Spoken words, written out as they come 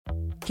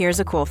Here's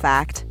a cool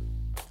fact.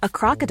 A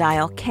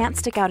crocodile can't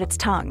stick out its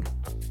tongue.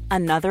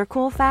 Another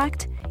cool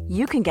fact,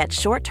 you can get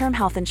short-term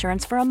health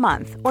insurance for a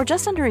month or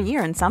just under a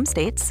year in some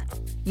states.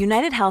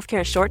 United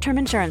Healthcare short-term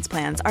insurance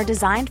plans are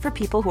designed for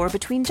people who are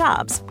between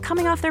jobs,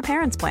 coming off their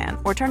parents' plan,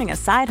 or turning a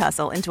side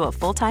hustle into a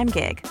full-time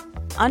gig.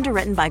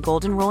 Underwritten by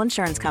Golden Rule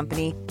Insurance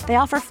Company, they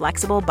offer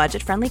flexible,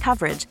 budget-friendly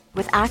coverage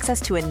with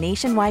access to a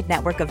nationwide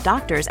network of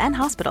doctors and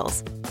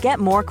hospitals. Get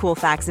more cool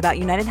facts about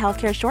United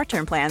Healthcare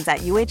short-term plans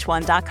at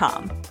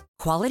uh1.com.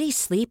 Quality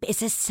sleep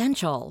is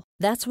essential.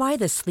 That's why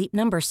the Sleep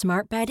Number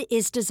Smart Bed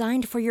is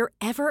designed for your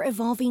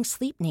ever-evolving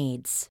sleep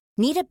needs.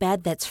 Need a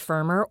bed that's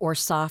firmer or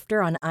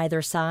softer on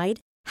either side?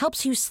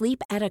 Helps you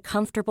sleep at a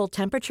comfortable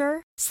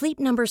temperature? Sleep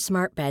Number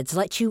Smart Beds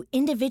let you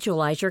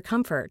individualize your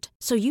comfort,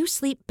 so you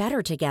sleep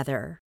better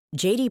together.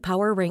 J.D.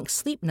 Power ranks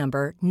Sleep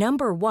Number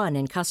number 1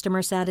 in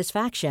customer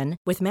satisfaction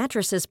with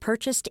mattresses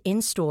purchased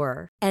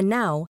in-store. And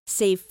now,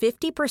 save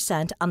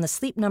 50% on the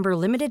Sleep Number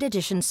Limited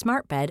Edition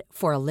Smart Bed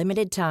for a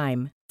limited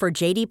time. For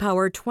J.D.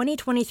 Power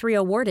 2023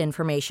 award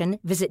information,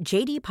 visit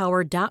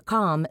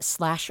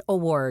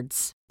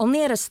jdpower.com/awards.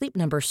 Only at a Sleep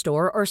Number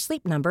store or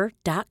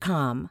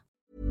sleepnumber.com.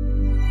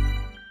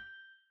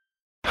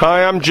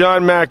 Hi, I'm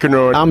John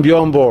McEnroe. I'm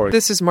Bjorn Borg.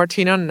 This is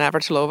Martina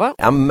Navratilova.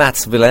 I'm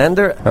Mats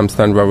Wilander. I'm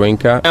Stan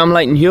Wawrinka. I'm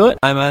Leighton Hewitt.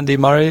 I'm Andy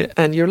Murray.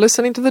 And you're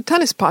listening to the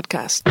Tennis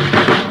Podcast.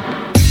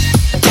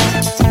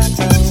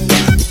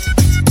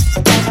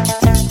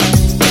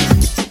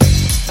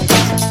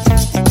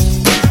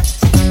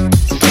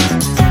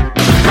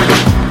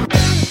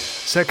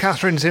 So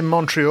Catherine's in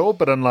Montreal,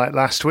 but unlike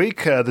last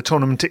week, the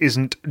tournament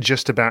isn't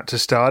just about to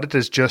start. It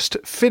has just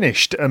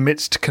finished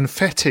amidst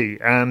confetti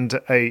and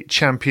a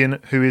champion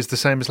who is the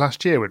same as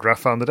last year, with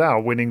Rafael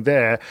Nadal winning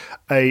there.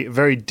 A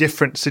very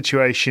different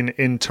situation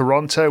in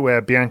Toronto, where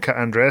Bianca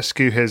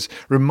Andreescu has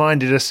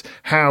reminded us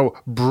how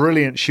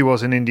brilliant she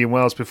was in Indian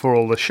Wells before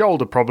all the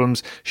shoulder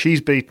problems.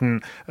 She's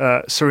beaten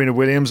Serena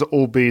Williams,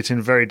 albeit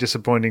in very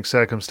disappointing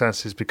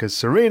circumstances because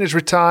Serena's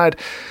retired.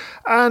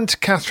 And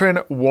Catherine,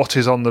 what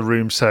is on the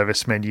room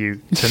service menu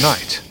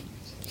tonight?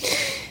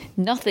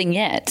 Nothing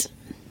yet.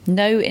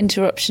 No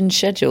interruption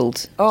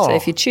scheduled. Oh. So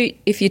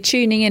if you're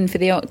tuning in for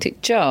the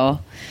Arctic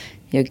Jar,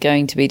 you're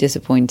going to be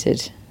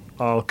disappointed.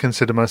 I'll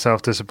consider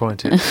myself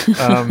disappointed.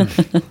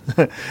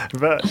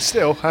 But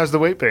still, how's the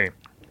week been?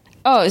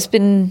 Oh, it's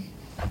been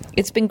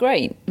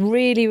great.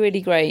 Really,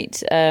 really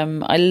great.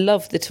 I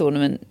love the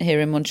tournament here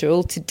in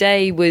Montreal.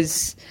 Today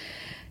was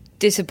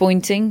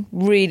disappointing,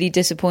 really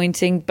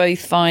disappointing.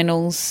 Both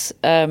finals,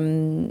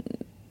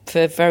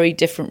 for very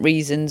different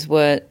reasons,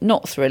 were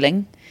not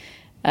thrilling.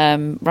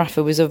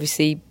 Rafa was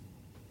obviously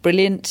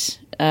brilliant,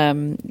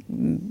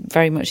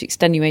 very much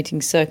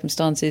extenuating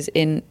circumstances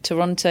in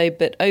Toronto,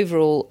 but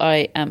overall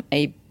I am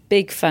a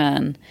big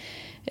fan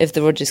of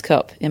the Rogers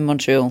Cup in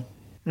Montreal.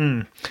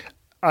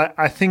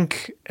 I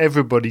think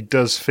everybody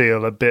does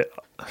feel a bit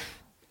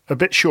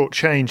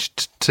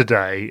shortchanged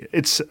today.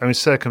 It's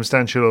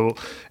circumstantial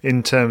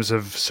in terms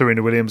of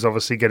Serena Williams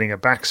obviously getting a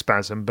back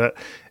spasm, but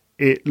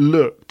it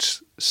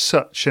looked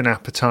such an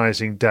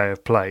appetising day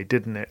of play,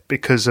 didn't it?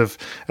 Because of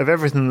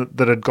everything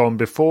that had gone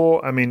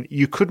before. I mean,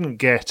 you couldn't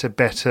get a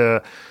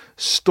better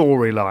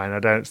storyline, I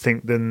don't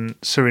think, than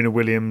Serena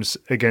Williams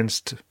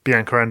against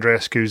Bianca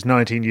Andreescu, who's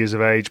 19 years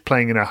of age,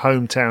 playing in a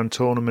hometown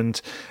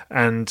tournament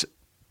and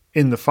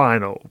in the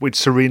final, with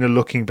Serena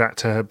looking back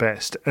to her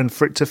best. And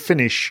for it to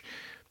finish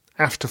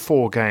after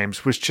 4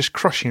 games was just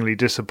crushingly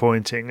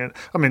disappointing. And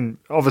I mean,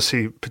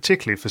 obviously,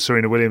 particularly for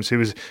Serena Williams, who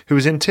was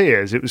in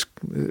tears. It was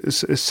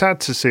sad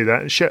to see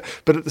that,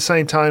 but at the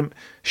same time,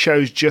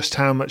 shows just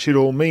how much it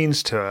all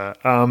means to her.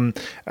 And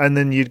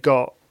then you'd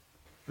got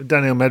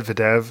Daniil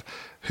Medvedev,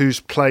 who's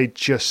played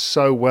just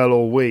so well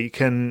all week,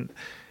 and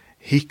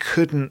he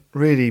couldn't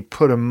really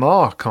put a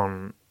mark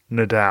on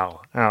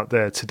Nadal out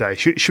there today.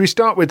 Should we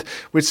start with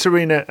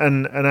Serena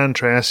and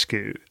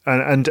Andreescu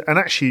and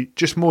actually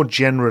just more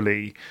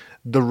generally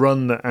the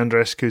run that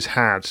Andreescu's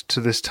had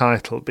to this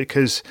title?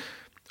 Because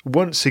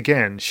once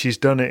again she's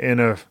done it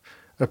in a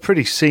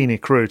pretty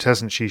scenic route,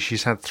 hasn't she?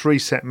 She's had 3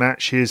 set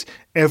matches.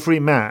 Every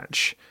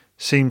match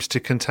seems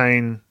to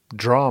contain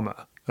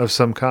drama of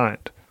some kind.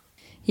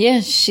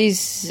 Yeah,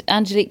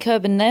 Angelique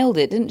Kerber nailed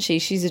it, didn't she?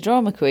 She's a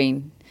drama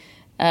queen.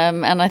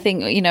 And I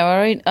think,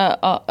 our own,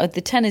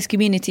 the tennis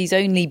community's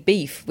only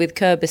beef with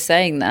Kerber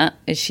saying that,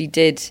 as she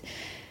did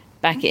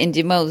back at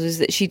Indian Wells, was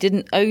that she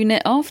didn't own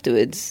it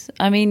afterwards.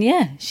 I mean,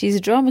 yeah, she's a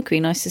drama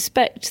queen. I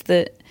suspect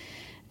that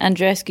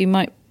Andreescu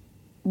might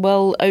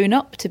well own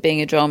up to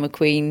being a drama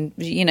queen.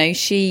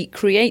 She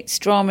creates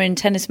drama in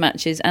tennis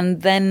matches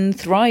and then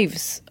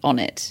thrives on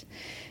it.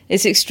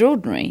 It's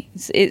extraordinary.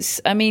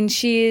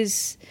 She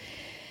is...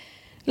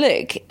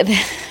 Look...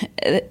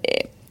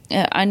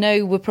 I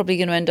know we're probably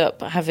going to end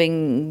up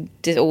having,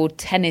 or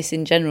tennis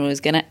in general is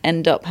going to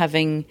end up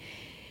having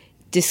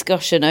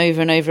discussion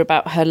over and over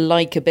about her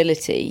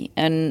likability.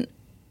 And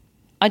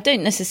I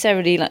don't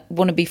necessarily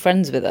want to be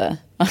friends with her.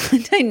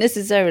 I don't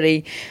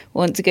necessarily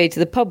want to go to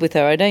the pub with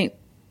her. I don't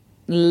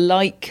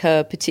like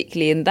her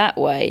particularly in that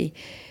way.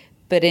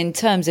 But in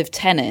terms of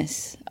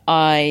tennis,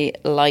 I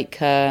like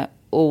her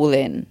all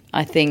in.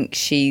 I think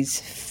she's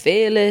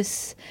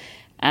fearless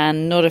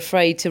and not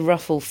afraid to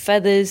ruffle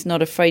feathers,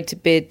 not afraid to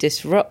be a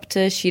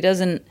disruptor. She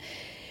doesn't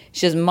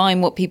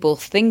mind what people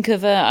think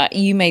of her.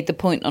 You made the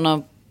point on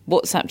our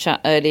WhatsApp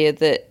chat earlier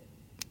that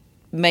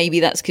maybe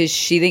that's because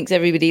she thinks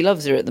everybody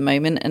loves her at the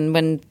moment, and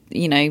when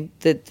the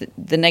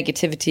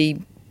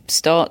negativity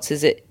starts,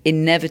 as it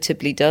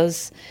inevitably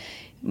does,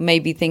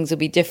 maybe things will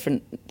be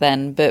different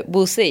then. But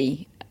we'll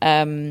see.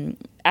 So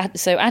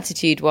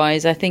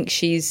attitude-wise, I think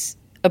she's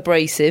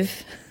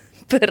abrasive,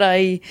 but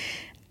I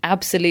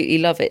absolutely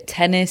love it.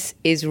 Tennis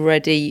is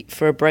ready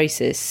for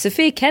abrasives.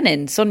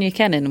 Sonia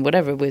Kenin,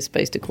 whatever we're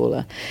supposed to call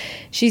her,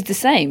 she's the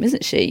same,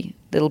 isn't she?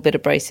 Little bit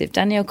abrasive.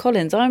 Danielle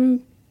Collins,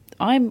 I'm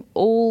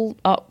all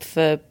up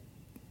for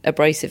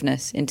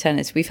abrasiveness in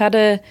tennis. We've had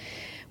a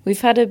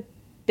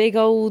big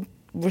old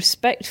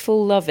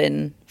respectful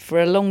loving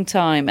for a long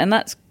time, and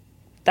that's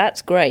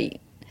great.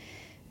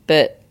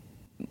 But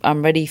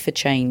I'm ready for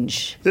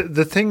change.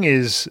 The thing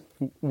is,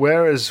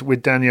 whereas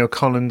with Danielle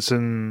Collins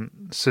and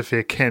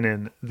Sonia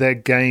Kenin, their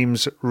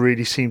games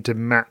really seem to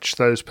match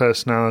those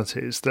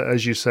personalities. That,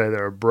 as you say,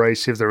 they're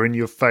abrasive, they're in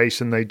your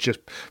face, and they just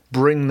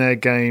bring their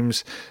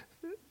games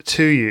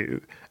to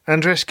you.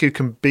 Andreescu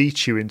can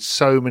beat you in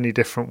so many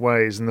different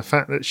ways, and the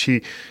fact that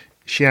she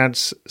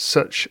adds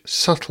such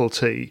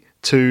subtlety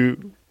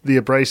to the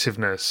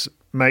abrasiveness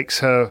makes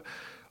her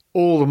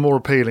all the more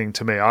appealing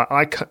to me.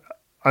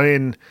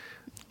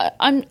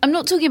 I'm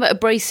not talking about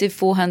abrasive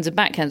forehands and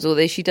backhands,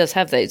 although she does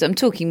have those. I'm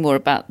talking more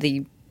about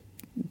the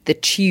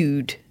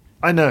chewed.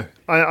 I know.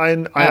 I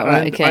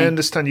okay.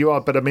 understand you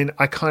are, but I mean,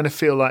 I kind of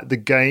feel like the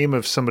game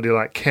of somebody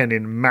like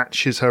Kenin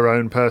matches her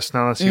own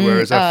personality,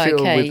 whereas I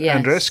feel with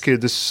Andreescu,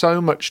 there's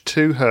so much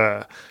to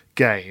her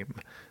game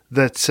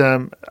that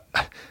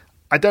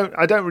I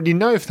don't really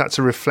know if that's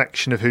a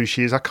reflection of who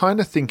she is. I kind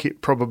of think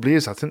it probably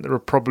is. I think there are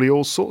probably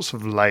all sorts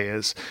of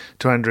layers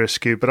to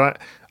Andreescu, but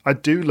I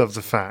do love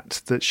the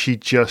fact that she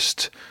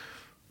just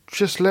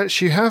lets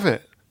you have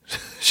it.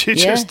 She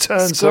just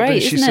turns up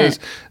and she says,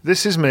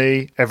 "This is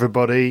me,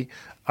 everybody.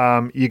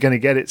 You're going to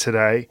get it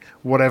today,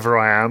 whatever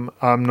I am.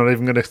 I'm not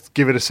even going to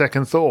give it a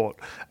second thought.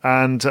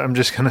 And I'm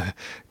just going to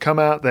come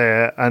out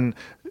there." And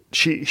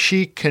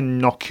she can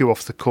knock you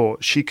off the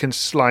court. She can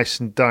slice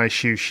and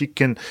dice you. She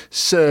can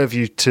serve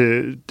you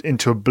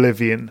into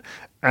oblivion.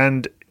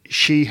 And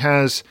she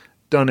has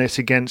done it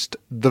against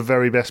the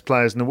very best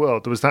players in the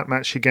world. There was that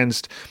match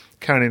against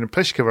Karolina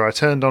Pliskova I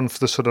turned on for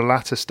the sort of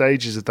latter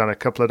stages of that a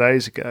couple of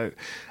days ago,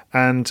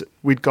 and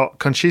we'd got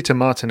Conchita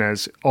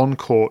Martinez on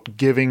court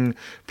giving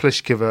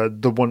Pliskova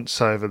the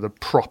once-over, the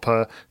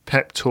proper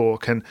pep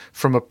talk, and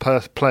from a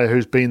player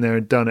who's been there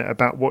and done it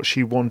about what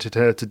she wanted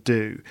her to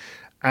do.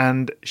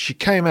 And she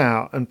came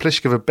out, and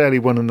Pliskova barely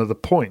won another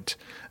point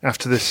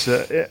after this.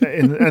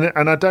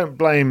 And I don't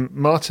blame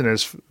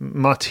Martinez,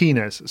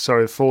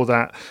 for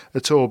that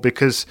at all,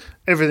 because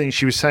everything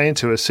she was saying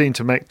to her seemed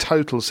to make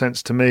total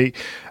sense to me.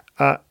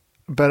 But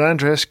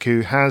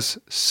Andreescu has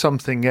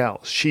something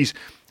else. She's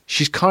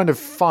kind of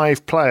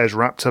 5 players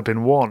wrapped up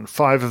in one,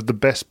 5 of the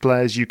best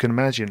players you can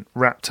imagine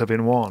wrapped up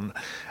in one,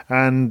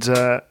 and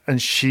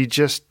she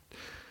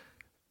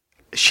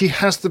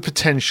has the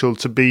potential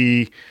to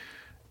be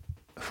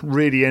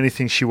really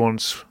anything she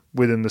wants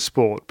within the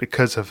sport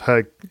because of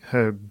her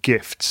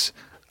gifts.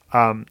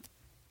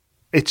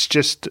 It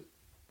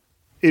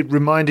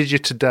reminded you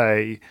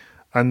today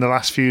and the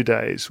last few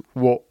days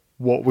what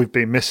we've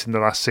been missing the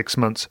last 6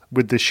 months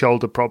with this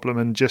shoulder problem,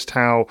 and just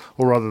how,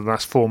 or rather the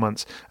last 4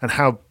 months, and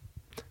how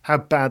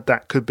bad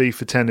that could be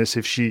for tennis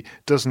if she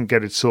doesn't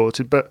get it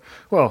sorted. But,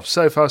 well,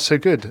 so far so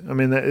good. I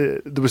mean,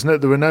 there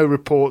were no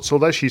reports,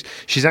 although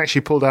she's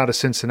actually pulled out of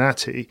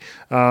Cincinnati.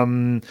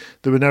 There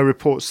were no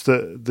reports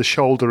that the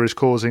shoulder is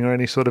causing her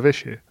any sort of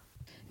issue.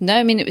 No,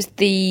 I mean, it was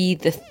the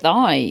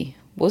thigh,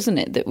 wasn't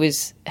it, that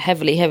was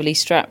heavily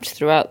strapped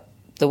throughout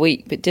the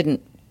week, but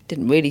didn't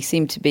really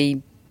seem to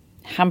be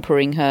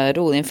hampering her at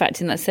all. In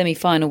fact, in that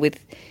semi-final with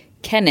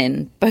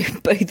Kenin,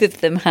 both of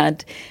them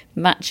had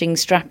matching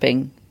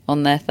strapping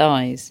on their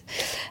thighs.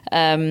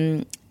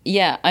 I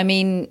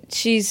mean,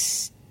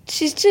 she's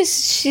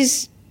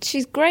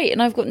great,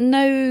 and I've got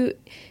no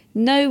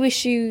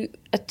issue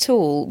at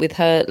all with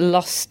her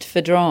lust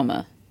for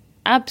drama.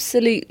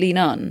 Absolutely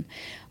none.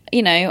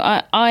 You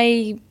know,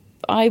 I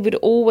would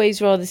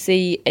always rather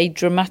see a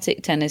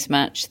dramatic tennis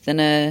match than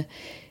a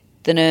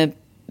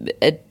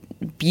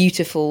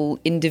beautiful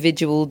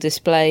individual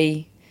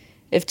display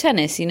of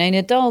tennis. You know,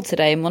 Nadal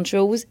today in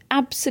Montreal was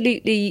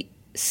absolutely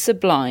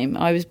sublime.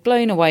 I was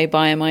blown away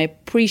by him. I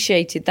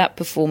appreciated that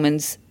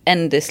performance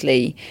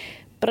endlessly,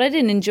 but I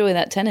didn't enjoy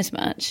that tennis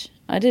match.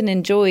 I didn't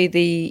enjoy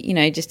the,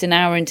 just an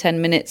hour and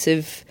 10 minutes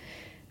of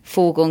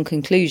foregone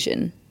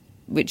conclusion,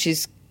 which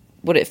is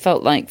what it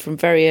felt like from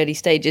very early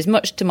stages,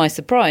 much to my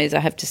surprise, I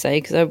have to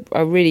say, because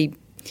I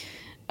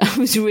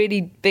was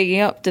really bigging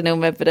up Daniil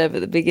Medvedev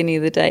at the beginning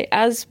of the day,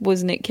 as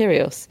was Nick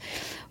Kyrgios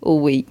all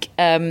week.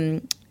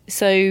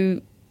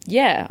 So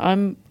yeah,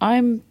 I'm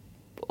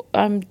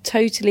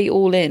totally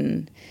all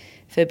in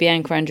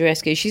Bianca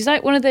Andreescu. She's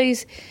like one of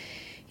those,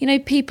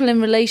 people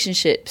in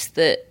relationships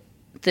that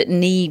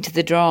need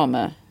the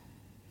drama,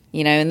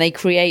 and they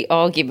create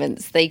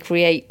arguments. They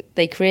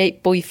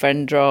create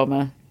boyfriend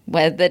drama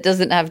where there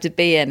doesn't have to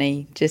be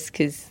any just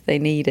because they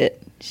need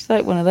it. She's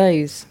like one of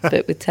those,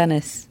 but with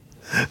tennis.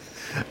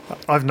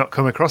 I've not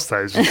come across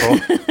those before,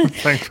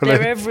 thankfully.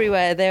 They're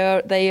everywhere.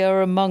 They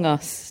are among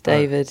us,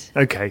 David.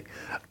 Okay.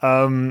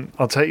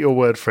 I'll take your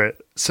word for it.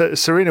 So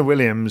Serena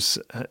Williams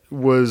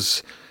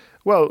was...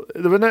 Well,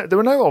 there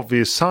were no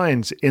obvious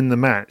signs in the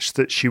match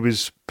that she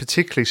was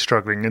particularly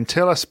struggling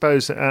until, I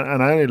suppose,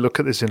 and I only look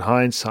at this in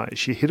hindsight,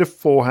 she hit a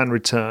forehand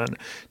return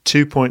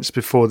 2 points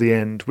before the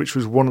end, which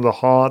was one of the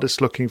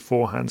hardest looking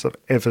forehands I've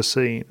ever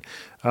seen.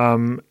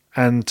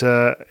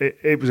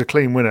 It was a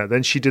clean winner.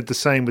 Then she did the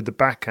same with the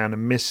backhand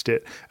and missed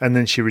it, and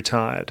then she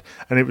retired.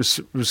 And it was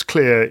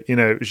clear,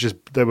 it was just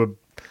there were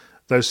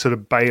those sort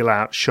of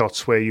bailout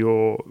shots where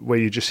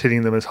you're just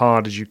hitting them as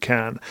hard as you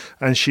can.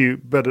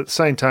 But at the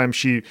same time,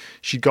 she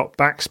got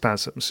back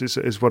spasms,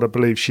 is what I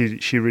believe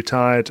she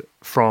retired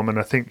from, and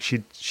I think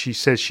she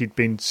says she'd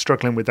been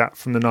struggling with that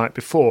from the night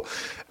before,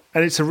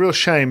 and it's a real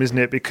shame, isn't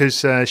it?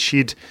 Because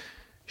she'd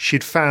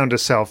found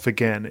herself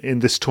again in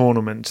this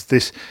tournament.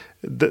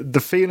 The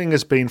feeling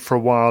has been for a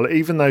while,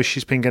 even though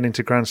she's been getting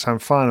to Grand Slam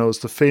finals,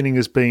 the feeling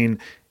has been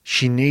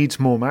she needs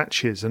more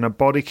matches, and her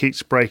body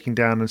keeps breaking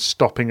down and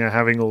stopping her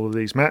having all of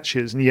these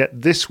matches. And yet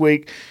this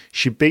week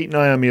she beat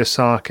Naomi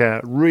Osaka,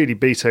 really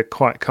beat her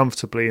quite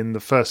comfortably in the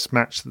first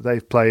match that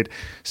they've played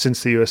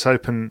since the US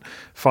Open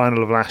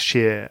final of last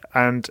year.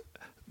 And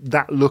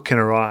that look in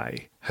her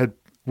eye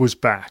was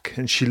back,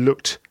 and she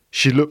looks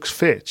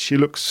fit. She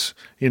looks,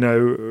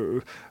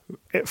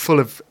 full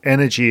of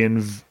energy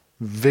and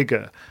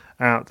vigor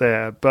out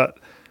there. But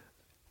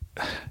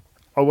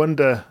I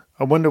wonder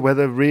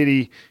whether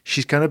really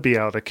she's going to be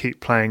able to keep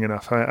playing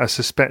enough. I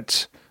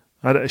suspect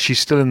she's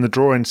still in the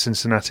draw in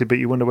Cincinnati, but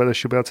you wonder whether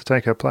she'll be able to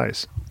take her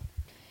place.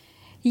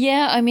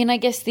 Yeah, I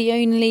guess the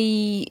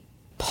only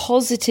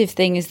positive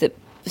thing is that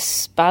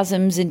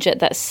spasms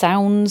that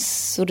sounds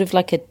sort of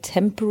like a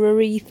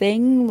temporary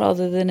thing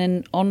rather than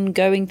an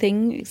ongoing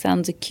thing. It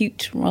sounds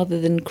acute rather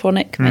than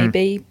chronic,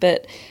 maybe,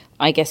 but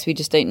I guess we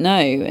just don't know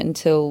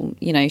until,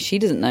 she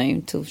doesn't know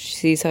until she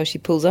sees how she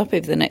pulls up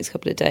over the next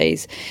couple of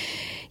days.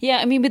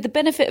 Yeah, with the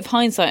benefit of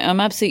hindsight, I'm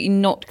absolutely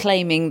not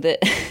claiming that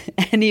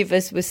any of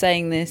us were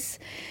saying this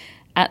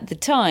at the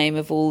time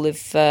of all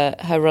of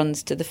her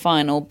runs to the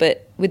final.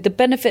 But with the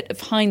benefit of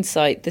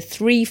hindsight, the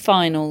 3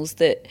 finals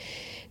that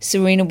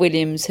Serena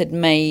Williams had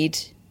made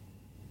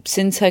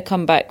since her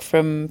comeback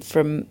from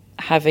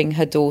having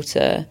her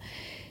daughter,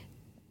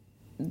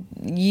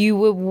 you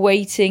were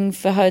waiting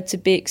for her to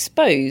be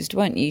exposed,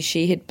 weren't you?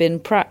 She had been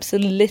perhaps a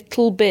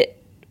little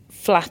bit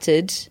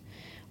flattered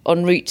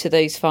en route to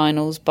those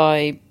finals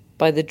by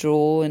the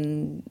draw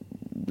and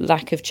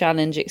lack of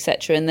challenge,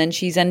 etc. And then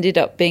she's ended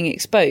up being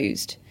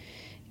exposed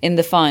in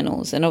the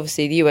finals. And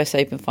obviously the US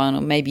Open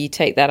final, maybe you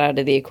take that out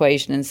of the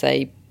equation and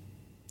say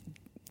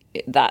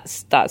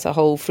that's a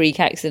whole freak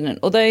accident.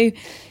 Although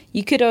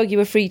you could argue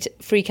a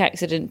freak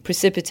accident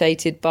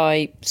precipitated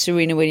by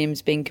Serena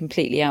Williams being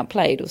completely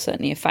outplayed, or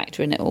certainly a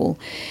factor in it all.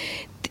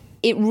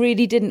 It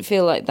really didn't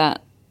feel like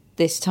that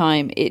this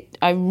time.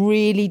 I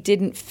really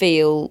didn't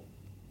feel,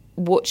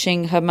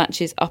 watching her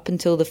matches up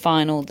until the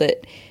final,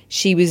 that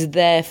she was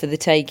there for the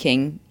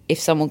taking if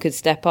someone could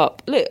step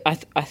up. Look, I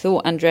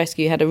thought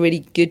Andreescu had a really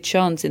good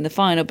chance in the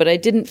final, but I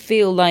didn't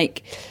feel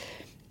like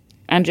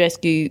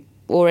Andreescu,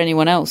 or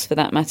anyone else for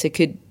that matter,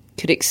 could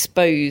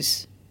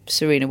expose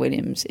Serena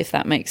Williams, if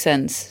that makes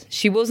sense.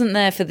 She wasn't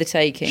there for the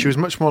taking. She was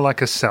much more like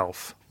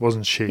herself,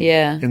 wasn't she?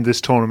 Yeah. In this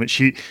tournament,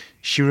 she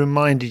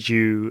reminded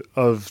you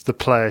of the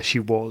player she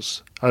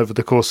was over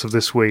the course of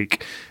this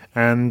week,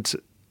 and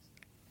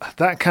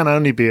that can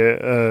only be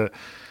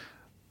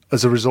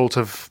as a result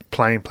of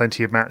playing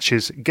plenty of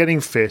matches,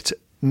 getting fit,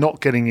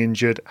 not getting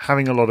injured,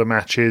 having a lot of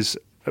matches,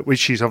 which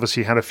she's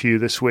obviously had a few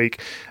this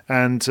week.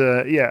 And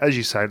as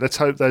you say, let's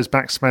hope those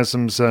back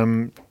spasms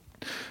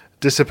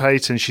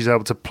dissipate and she's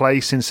able to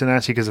play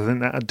Cincinnati, because I think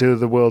that would do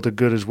the world a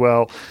good as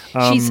well.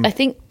 I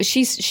think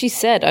she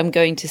said, I'm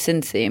going to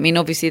Cincy.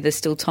 Obviously there's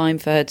still time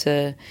for her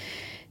to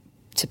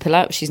pull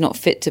out. She's not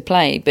fit to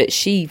play, but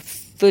she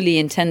fully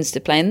intends to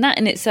play, and that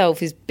in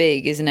itself is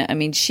big, isn't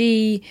it?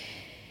 She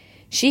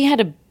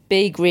had a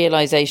big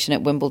realization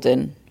at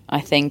Wimbledon, I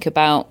think,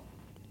 about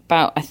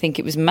I think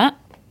it was Matt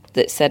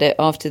that said it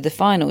after the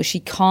final. She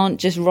can't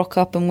just rock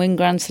up and win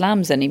Grand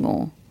Slams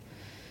anymore.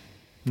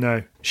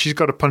 No, she's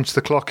got to punch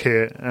the clock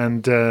here,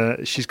 and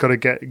she's got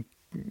to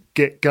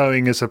get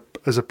going as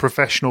a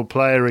professional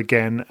player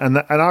again. And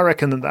I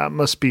reckon that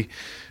must be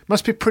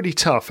pretty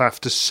tough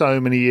after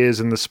so many years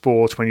in the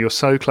sport, when you're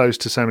so close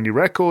to so many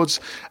records.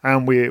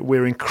 And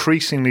we're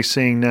increasingly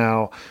seeing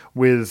now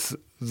with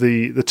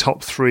the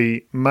top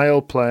 3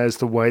 male players,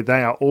 the way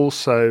they are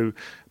also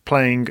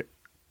playing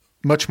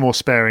much more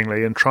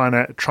sparingly and trying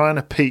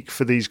to peak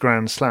for these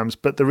Grand Slams.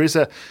 But there's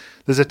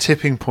a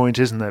tipping point,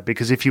 isn't there?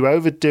 Because if you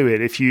overdo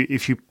it, if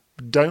you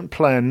don't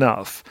play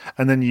enough,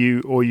 and then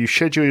you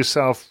schedule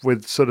yourself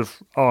with sort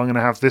of, I'm going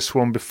to have this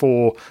one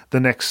before the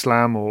next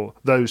slam or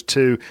those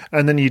two,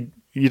 and then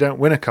you don't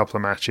win a couple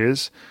of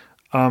matches,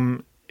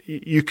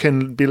 you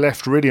can be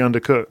left really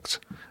undercooked.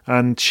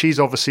 And she's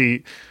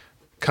obviously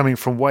coming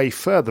from way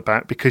further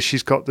back because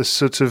she's got this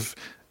sort of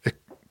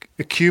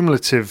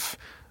accumulative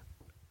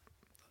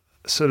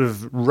sort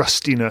of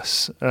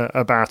rustiness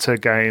about her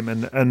game,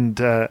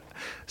 and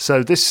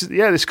so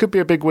this could be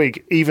a big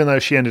week, even though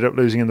she ended up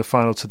losing in the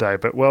final today.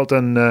 But well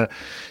done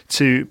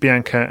to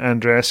Bianca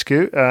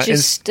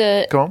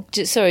Andreescu. Go on.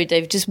 Sorry,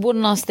 Dave. Just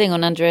one last thing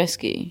on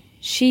Andreescu.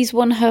 She's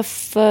won her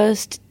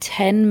first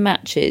 10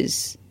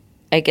 matches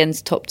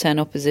against top 10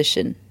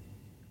 opposition.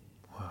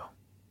 Wow,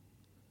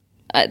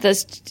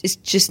 it's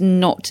just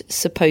not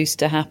supposed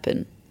to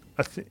happen.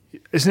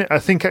 I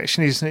think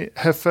actually, isn't it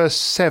her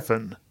first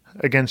 7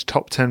 against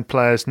top 10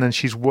 players, and then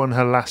she's won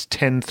her last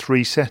 10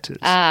 3-setters.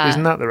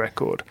 Isn't that the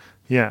record?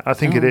 Yeah, I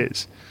think it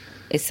is.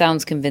 It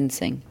sounds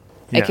convincing.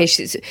 Yeah. Okay,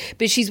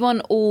 but she's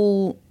won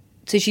all,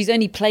 so she's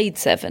only played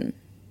 7.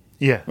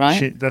 Yeah,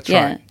 right. That's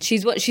right.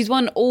 She's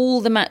won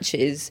all the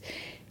matches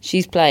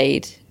she's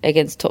played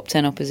against top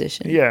 10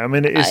 opposition. Yeah, I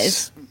mean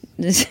it's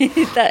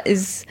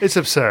it's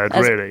absurd,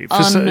 really, for a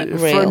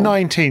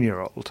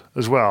 19-year-old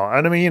as well.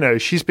 And I mean,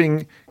 she's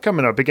been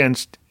coming up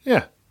against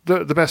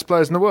the best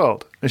players in the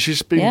world, and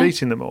she's been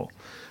beating them all.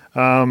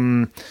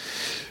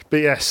 But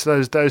yes,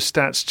 those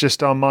stats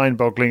just are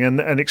mind-boggling,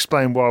 and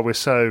explain why we're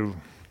so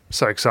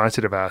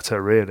excited about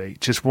her. Really, I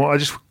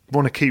just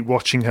want to keep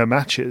watching her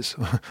matches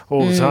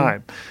all the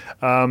time.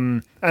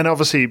 And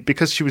obviously,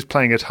 because she was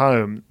playing at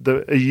home,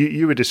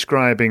 you were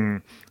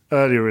describing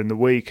earlier in the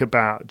week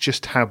about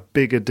just how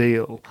big a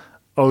deal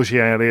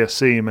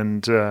Auger-Aliassime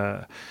and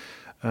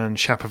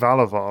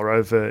Shapovalov are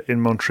over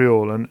in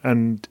Montreal,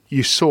 and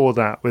you saw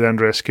that with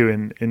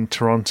Andreescu in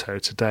Toronto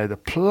today. The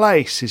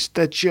place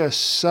they're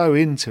just so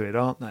into it,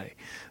 aren't they?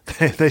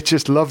 They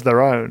just love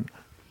their own.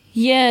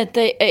 Yeah,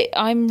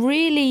 I've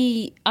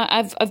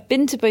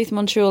been to both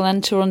Montreal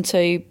and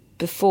Toronto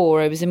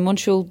before. I was in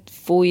Montreal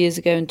 4 years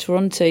ago and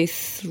Toronto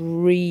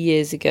 3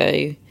 years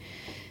ago.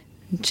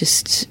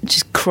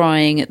 Just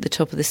crying at the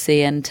top of the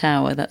CN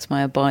Tower. That's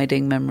my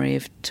abiding memory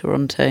of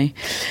Toronto.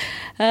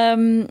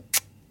 But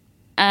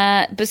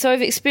so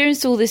I've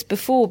experienced all this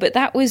before, but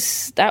that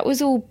was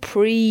all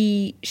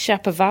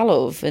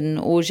pre-Shapovalov and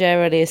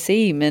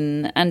Auger-Aliassime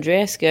and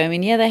Andreescu. I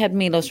mean, they had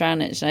Milos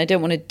Raonic, and I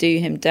don't want to do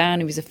him down.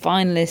 He was a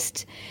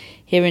finalist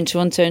here in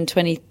Toronto in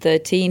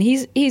 2013.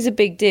 He's a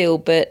big deal,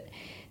 but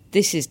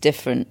this is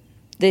different.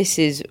 This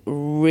is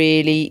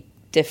really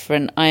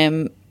different. I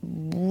am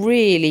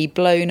really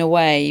blown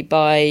away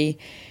by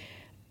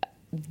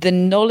the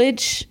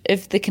knowledge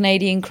of the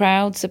Canadian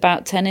crowds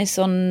about tennis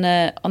on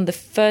the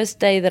first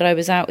day that I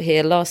was out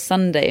here, last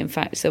Sunday, in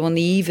fact. So on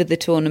the eve of the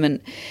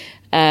tournament,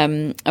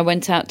 I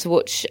went out to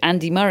watch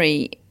Andy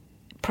Murray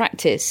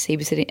practice. He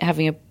was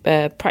having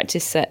a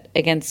practice set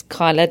against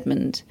Kyle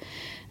Edmund.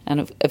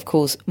 And of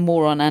course,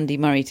 more on Andy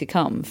Murray to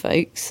come,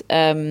 folks.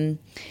 And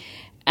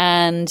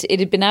it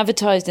had been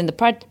advertised in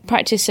the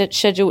practice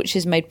schedule, which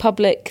is made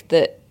public,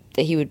 that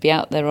he would be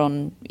out there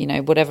on,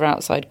 whatever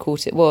outside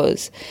court it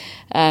was.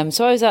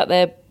 So I was out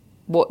there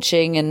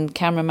watching, and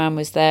cameraman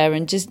was there,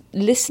 and just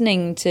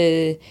listening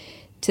to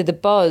the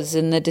buzz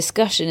and the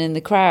discussion in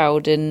the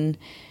crowd, and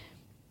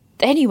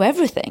they knew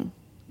everything.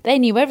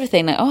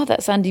 Like, oh,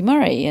 that's Andy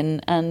Murray,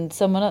 and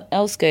someone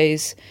else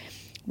goes,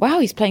 wow,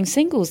 he's playing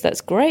singles. That's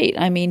great.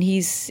 I mean,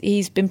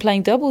 he's been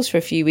playing doubles for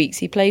a few weeks.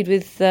 He played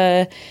with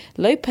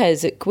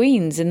Lopez at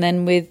Queen's, and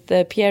then with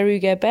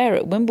Pierre-Hugues Herbert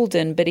at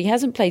Wimbledon, but he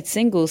hasn't played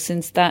singles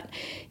since that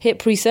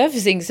hip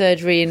resurfacing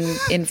surgery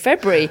in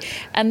February.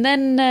 And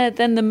then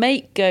the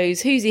mate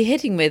goes, who's he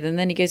hitting with? And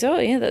then he goes, oh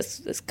yeah,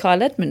 that's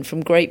Kyle Edmund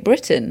from Great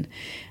Britain.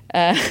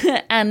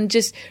 And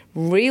just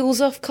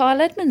reels off Kyle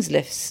Edmund's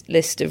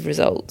list of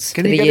results.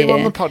 Can you get him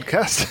on the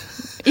podcast?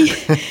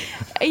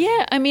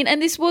 Yeah, I mean,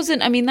 and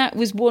that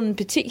was one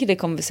particular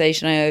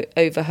conversation I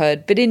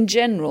overheard, but in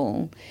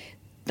general,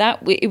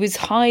 it was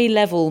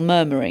high-level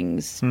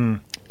murmurings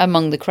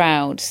among the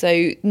crowd.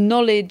 So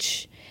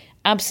knowledge,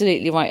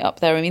 absolutely right up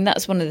there. I mean,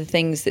 that's one of the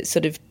things that's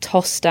sort of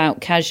tossed out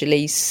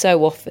casually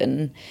so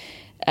often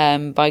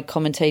by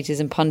commentators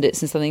and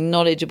pundits and something,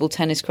 knowledgeable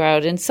tennis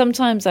crowd. And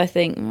sometimes I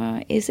think,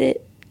 is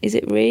it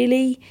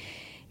really?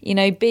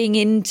 Being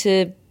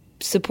into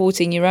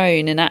supporting your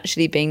own and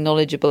actually being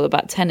knowledgeable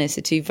about tennis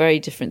are two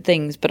very different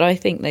things. But I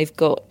think they've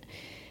got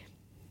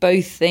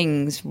both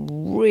things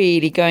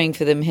really going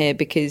for them here,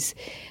 because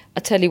I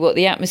tell you what,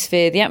 the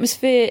atmosphere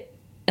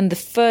and the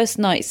first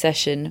night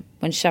session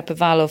when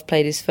Shapovalov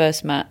played his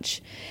first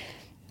match,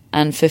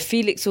 and for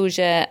Felix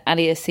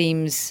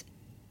Auger-Aliassime's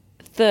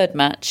third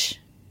match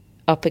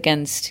up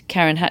against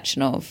Karen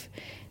Khachanov,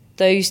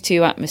 those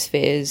two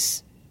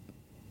atmospheres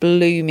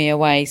blew me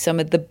away.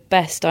 Some of the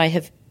best I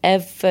have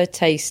ever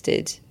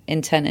tasted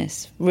in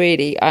tennis.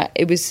 Really,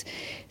 it was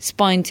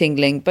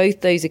spine-tingling.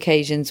 Both those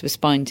occasions were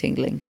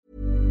spine-tingling.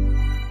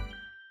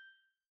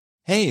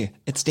 Hey,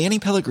 it's Danny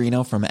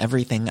Pellegrino from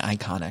Everything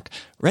Iconic.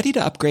 Ready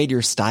to upgrade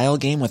your style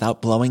game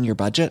without blowing your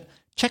budget?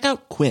 Check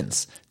out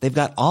Quince. They've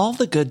got all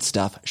the good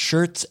stuff,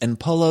 shirts and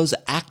polos,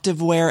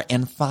 activewear,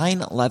 and fine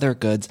leather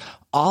goods,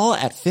 all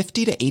at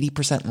 50 to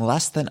 80%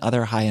 less than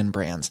other high-end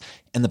brands.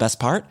 And the best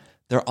part?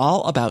 They're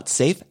all about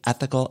safe,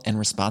 ethical, and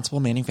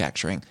responsible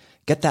manufacturing.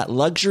 Get that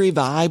luxury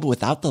vibe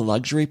without the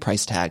luxury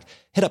price tag.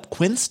 Hit up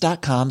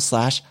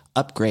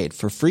quince.com/upgrade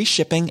for free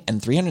shipping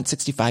and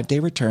 365-day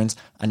returns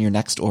on your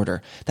next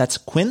order. That's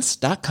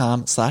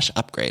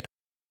quince.com/upgrade.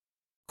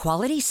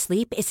 Quality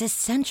sleep is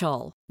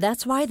essential.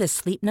 That's why the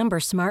Sleep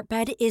Number Smart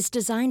Bed is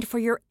designed for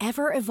your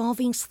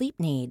ever-evolving sleep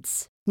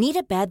needs. Need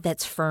a bed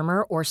that's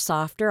firmer or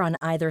softer on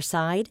either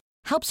side?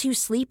 Helps you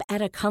sleep at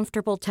a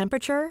comfortable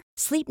temperature?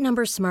 Sleep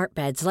Number Smart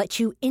Beds let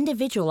you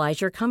individualize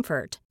your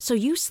comfort so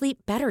you sleep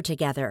better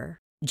together.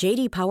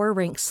 J.D. Power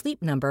ranks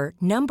Sleep Number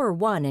number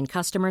 1 in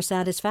customer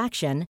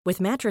satisfaction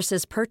with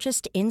mattresses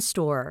purchased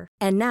in-store.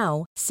 And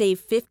now, save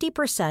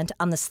 50%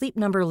 on the Sleep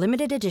Number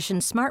Limited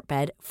Edition Smart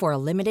Bed for a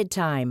limited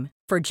time.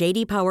 For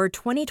J.D. Power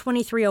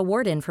 2023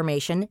 award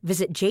information,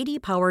 visit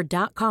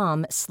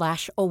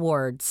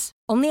jdpower.com/awards.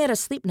 Only at a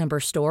Sleep Number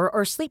store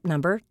or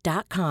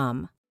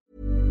sleepnumber.com.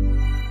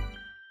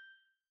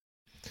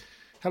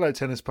 Hello,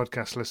 Tennis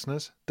Podcast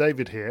listeners.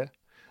 David here.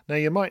 Now,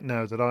 you might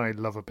know that I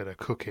love a bit of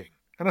cooking,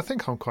 and I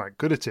think I'm quite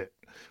good at it.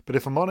 But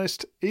if I'm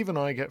honest, even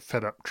I get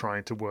fed up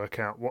trying to work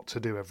out what to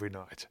do every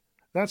night.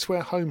 That's where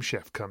Home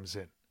Chef comes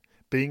in.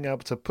 Being able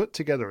to put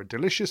together a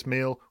delicious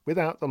meal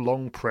without the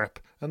long prep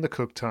and the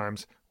cook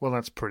times, well,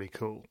 that's pretty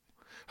cool.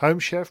 Home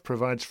Chef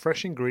provides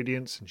fresh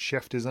ingredients and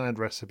chef-designed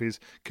recipes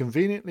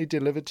conveniently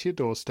delivered to your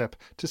doorstep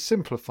to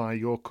simplify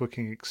your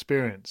cooking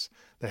experience.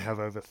 They have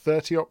over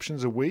 30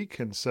 options a week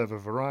and serve a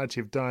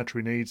variety of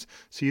dietary needs,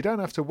 so you don't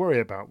have to worry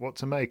about what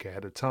to make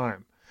ahead of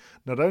time.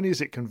 Not only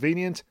is it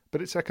convenient,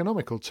 but it's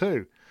economical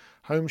too.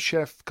 Home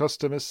Chef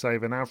customers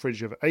save an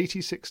average of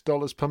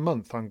 $86 per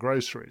month on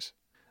groceries.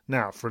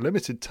 Now, for a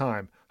limited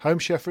time, Home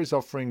Chef is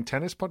offering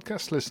Tennis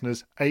Podcast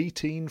listeners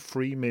 18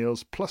 free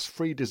meals plus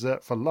free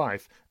dessert for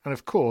life and,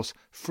 of course,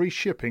 free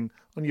shipping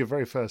on your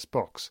very first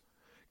box.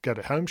 Go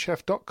to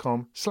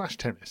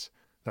homechef.com/tennis.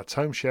 That's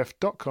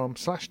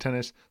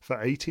homechef.com/tennis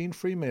for 18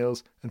 free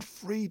meals and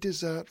free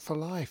dessert for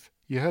life.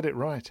 You heard it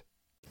right.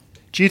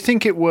 Do you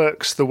think it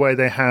works the way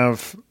they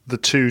have the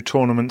two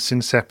tournaments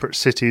in separate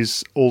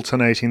cities,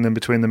 alternating them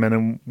between the men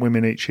and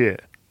women each year?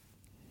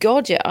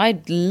 God, yeah,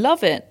 I'd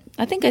love it.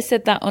 I think I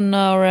said that on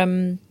our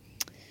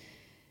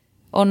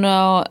one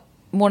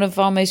of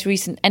our most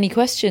recent Any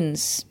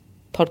Questions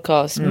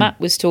podcasts. Matt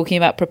was talking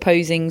about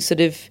proposing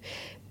sort of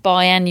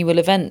biannual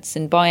events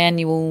and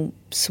biannual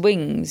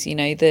swings. You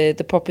know,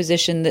 the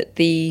proposition that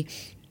the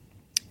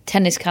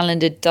tennis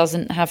calendar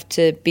doesn't have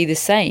to be the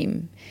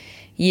same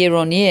year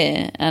on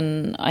year.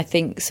 And I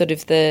think sort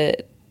of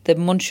the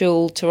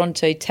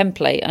Montreal-Toronto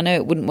template, I know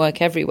it wouldn't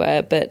work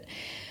everywhere, but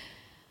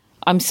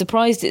I'm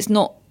surprised it's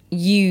not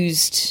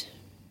used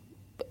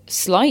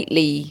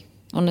slightly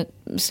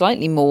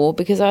more,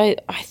 because I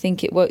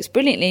think it works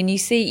brilliantly. And you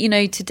see, you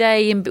know,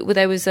 today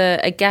there was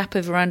a gap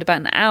of around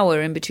about an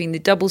hour in between the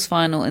doubles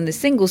final and the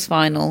singles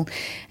final,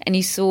 and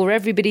you saw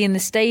everybody in the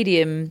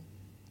stadium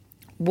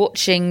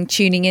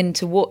tuning in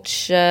to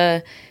watch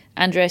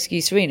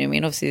Andreescu Serena. I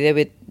mean, obviously they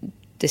were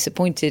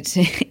disappointed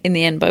in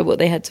the end by what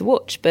they had to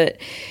watch, but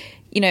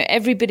you know,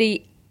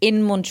 everybody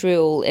in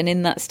Montreal and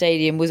in that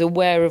stadium was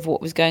aware of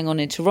what was going on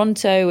in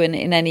Toronto, and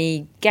in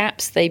any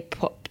gaps they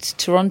popped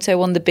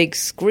Toronto on the big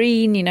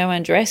screen. You know,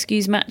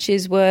 Andreescu's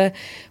matches were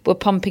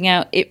pumping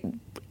out. It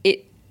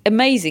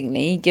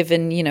amazingly,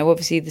 given, you know,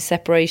 obviously the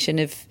separation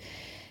of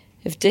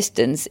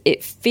distance,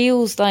 it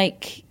feels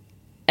like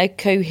a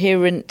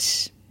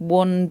coherent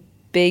one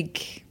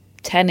big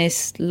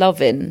tennis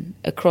loving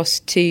across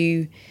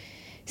two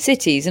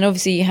cities. And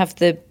obviously you have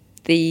the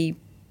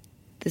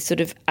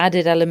sort of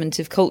added element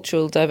of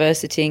cultural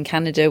diversity in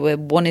Canada, where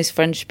one is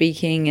French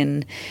speaking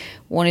and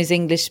one is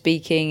English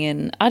speaking,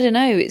 and I don't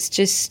know,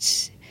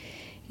 it's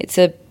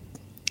a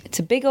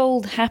big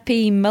old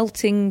happy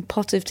melting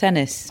pot of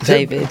tennis,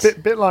 David. A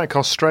bit like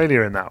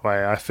Australia in that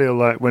way. I feel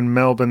like when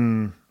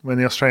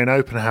the Australian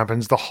Open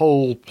happens, the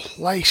whole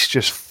place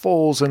just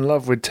falls in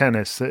love with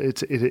tennis.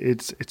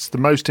 It's the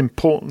most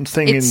important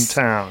thing in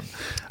town.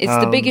 It's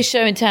the biggest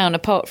show in town,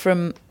 apart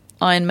from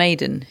Iron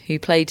Maiden, who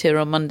played here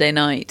on Monday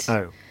night.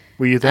 Oh,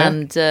 were you there?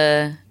 And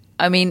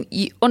I mean,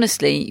 you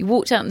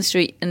walked out in the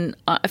street, and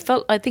I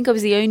think I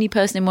was the only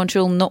person in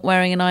Montreal not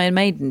wearing an Iron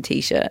Maiden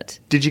t-shirt.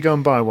 Did you go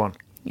and buy one?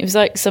 It was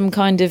like some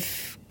kind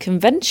of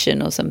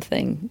convention or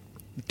something.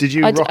 Did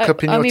you rock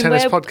up in your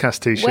Tennis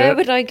Podcast t-shirt? Where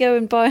would I go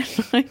and buy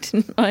an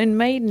Iron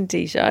Maiden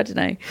t-shirt? I don't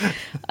know.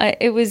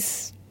 It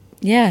was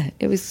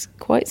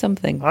quite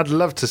something. I'd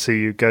love to see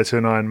you go to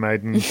an Iron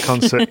Maiden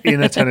concert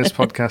in a Tennis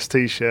Podcast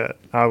t-shirt.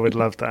 I would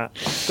love that.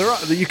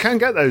 You can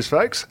get those,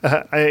 folks,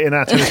 in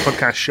our Tennis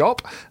Podcast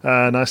shop.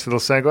 Nice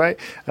little segue.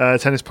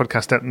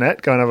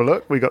 Tennispodcast.net. Go and have a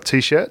look. We got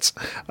t-shirts.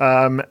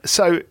 Rafael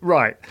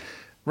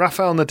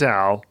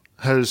Nadal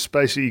has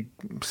basically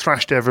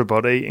thrashed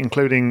everybody,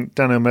 including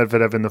Daniil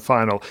Medvedev in the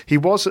final. He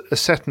was a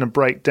set and a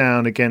break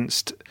down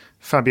against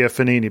Fabio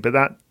Fognini, but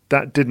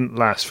that didn't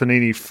last.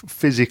 Fognini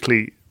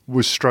physically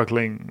was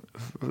struggling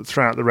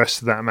throughout the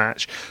rest of that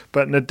match.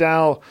 But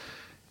Nadal,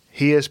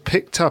 he has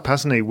picked up,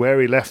 hasn't he, where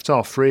he left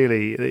off,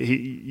 really.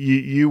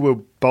 You were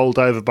bowled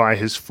over by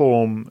his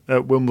form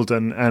at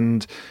Wimbledon,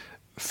 and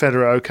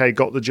Federer,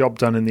 got the job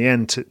done in the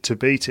end to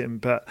beat him.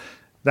 But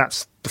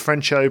that's the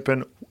French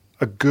Open,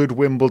 a good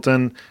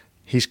Wimbledon.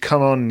 He's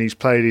come on and he's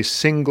played his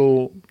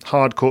single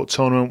hard-court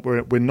tournament.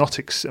 We're not...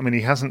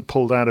 he hasn't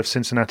pulled out of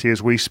Cincinnati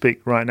as we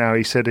speak right now.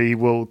 He said he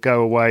will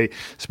go away,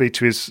 speak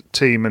to his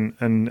team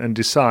and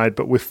decide,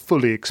 but we're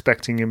fully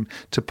expecting him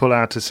to pull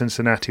out of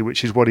Cincinnati,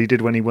 which is what he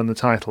did when he won the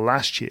title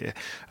last year,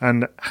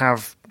 and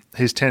have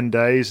his 10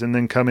 days and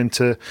then come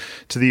into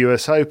the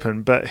US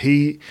Open. But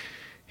he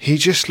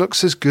just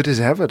looks as good as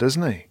ever,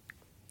 doesn't he?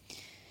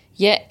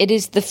 Yeah, it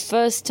is the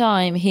first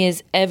time he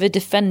has ever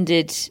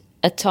defended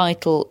a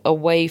title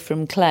away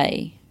from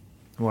clay,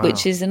 wow.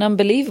 Which is an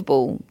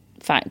unbelievable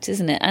fact,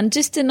 isn't it? And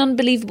just an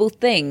unbelievable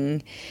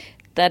thing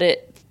that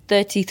at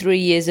 33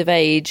 years of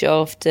age,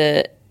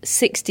 after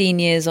 16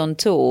 years on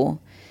tour,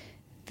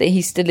 that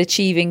he's still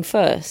achieving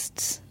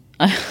firsts.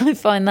 I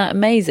find that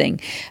amazing.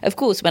 Of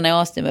course, when I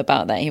asked him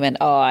about that, he went,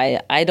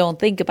 I don't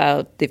think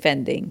about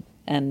defending.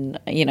 And,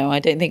 I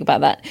don't think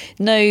about that.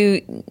 No,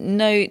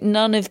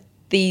 none of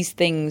these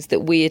things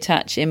that we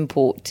attach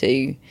import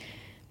to,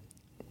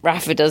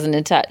 Rafa doesn't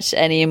attach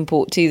any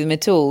import to them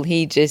at all.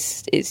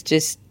 It's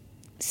just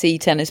see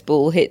tennis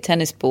ball, hit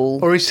tennis ball.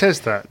 Or he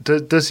says that.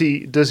 Does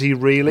he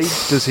really?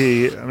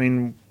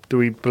 Do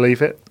we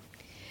believe it?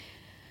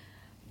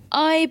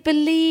 I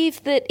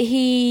believe that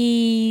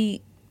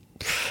he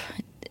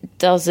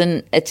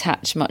doesn't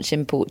attach much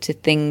import to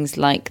things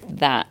like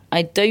that.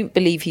 I don't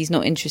believe he's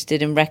not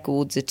interested in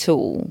records at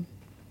all.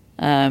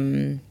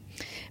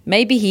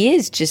 Maybe he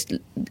is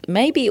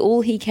maybe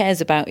all he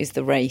cares about is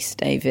the race,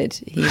 David.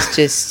 He's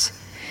just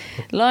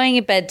lying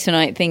in bed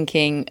tonight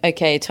thinking,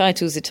 okay, a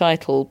title's a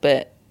title,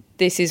 but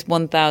this is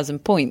 1,000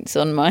 points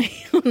on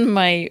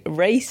my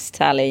race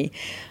tally.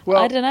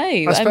 Well, I don't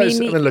know. I suppose,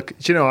 look,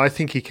 I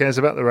think he cares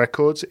about the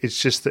records.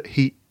 It's just that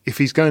if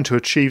he's going to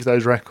achieve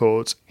those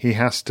records, he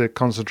has to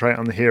concentrate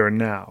on the here and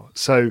now.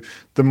 So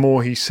the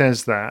more he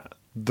says that,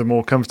 the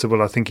more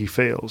comfortable I think he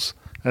feels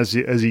as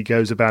he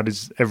goes about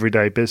his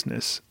everyday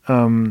business.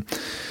 But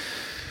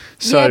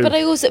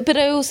I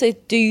also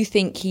do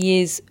think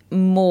he is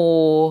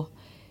more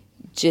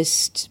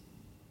just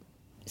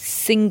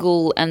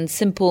single and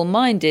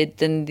simple-minded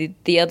than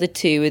the other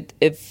two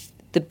of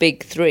the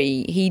big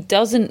three. He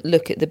doesn't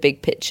look at the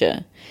big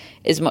picture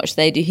as much as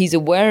they do. He's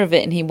aware of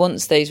it and he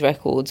wants those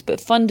records, but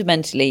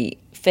fundamentally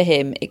for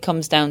him it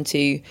comes down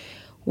to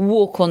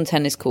walk on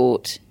tennis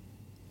court,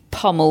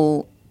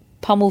 pummel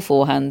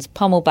forehands,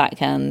 pummel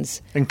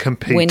backhands, and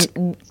compete.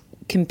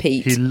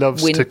 Compete. He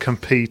loves to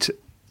compete.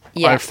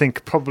 Yeah. I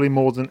think probably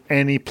more than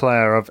any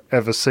player I've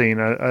ever seen.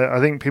 I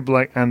think people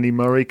like Andy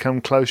Murray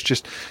come close.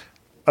 Just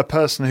a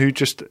person who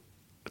just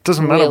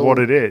doesn't matter what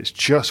it is,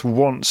 just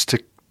wants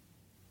to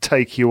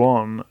take you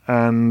on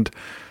and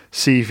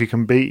see if he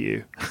can beat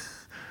you.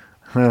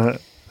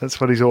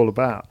 That's what he's all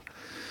about.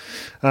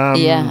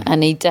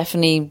 And he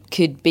definitely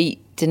could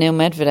beat Daniil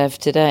Medvedev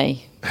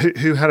today.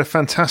 Who had a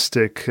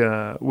fantastic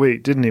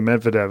week, didn't he,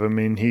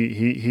 Medvedev?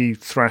 He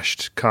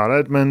thrashed Carl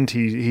Edmund.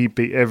 He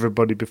beat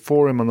everybody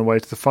before him on the way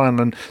to the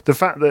final. And the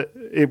fact that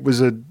it was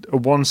a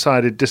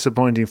one-sided,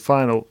 disappointing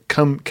final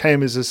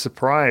came as a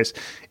surprise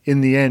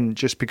in the end,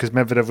 just because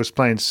Medvedev was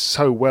playing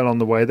so well on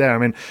the way there.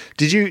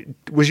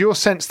 Was your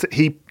sense that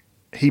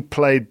he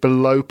played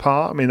below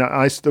par?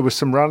 There were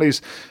some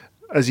rallies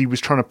as he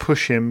was trying to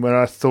push him where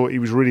I thought he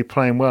was really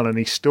playing well and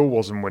he still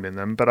wasn't winning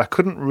them, but I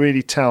couldn't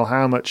really tell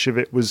how much of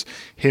it was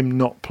him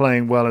not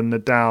playing well and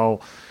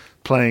Nadal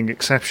playing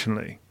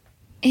exceptionally.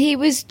 He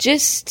was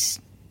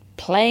just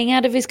playing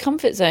out of his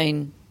comfort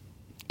zone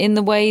in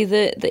the way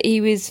that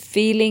he was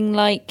feeling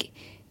like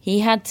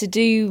he had to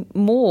do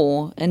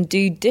more and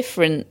do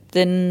different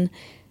than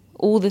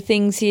all the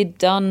things he had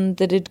done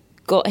that had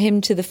got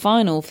him to the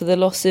final for the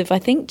loss of, I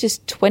think,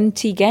 just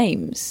 20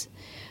 games.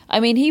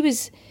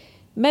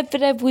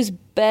 Medvedev was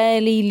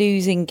barely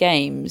losing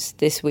games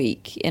this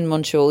week in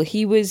Montreal.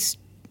 He was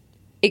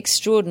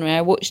extraordinary.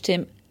 I watched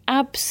him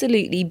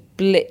absolutely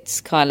blitz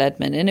Kyle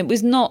Edmund, and it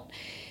was not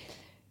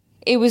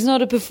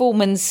a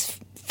performance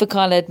for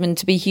Kyle Edmund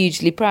to be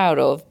hugely proud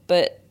of.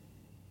 But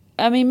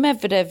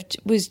Medvedev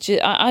was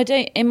just.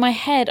 In my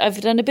head, I've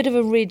done a bit of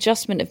a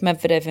readjustment of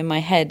Medvedev in my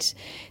head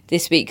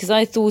this week because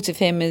I thought of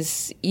him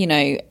as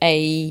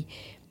a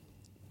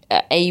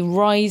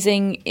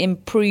rising,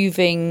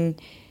 improving,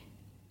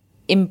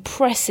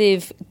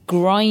 impressive,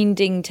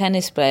 grinding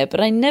tennis player, but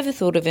I never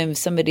thought of him as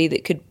somebody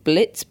that could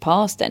blitz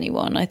past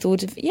anyone. I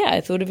thought of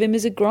him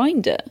as a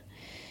grinder.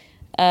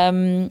 A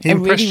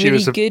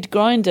really good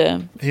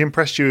grinder. He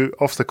impressed you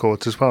off the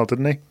court as well,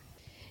 didn't he?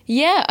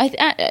 Yeah,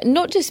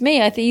 not just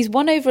me. I think he's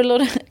won over a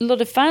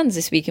lot of fans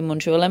this week in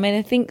Montreal.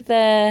 I think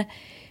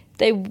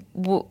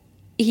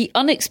he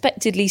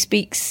unexpectedly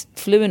speaks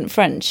fluent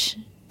French,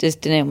 does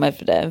Daniil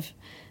Medvedev.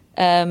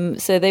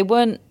 So they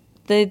weren't,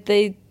 I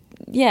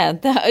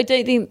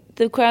don't think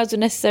the crowds were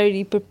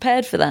necessarily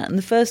prepared for that. And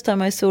the first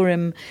time I saw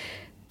him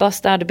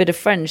bust out a bit of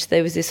French,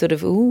 there was this sort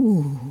of,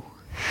 ooh,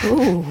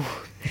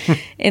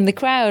 in the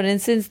crowd.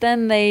 And since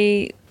then,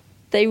 they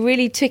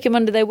really took him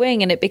under their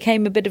wing and it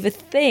became a bit of a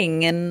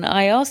thing. And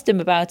I asked him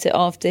about it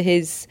after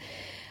I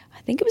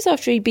think it was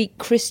after he beat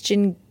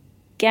Christian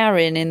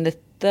Garin in the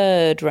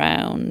third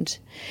round.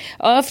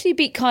 After he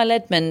beat Kyle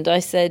Edmund,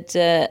 I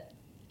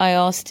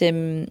asked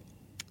him,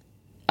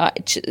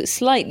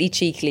 slightly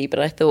cheekily, but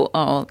I thought,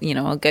 I'll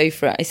go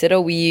for it. I said,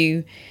 were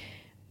you...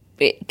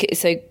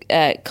 So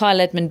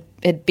Kyle Edmund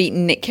had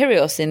beaten Nick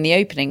Kyrgios in the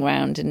opening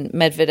round, and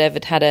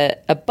Medvedev had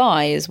a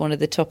bye as one of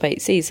the top 8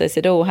 seeds. So I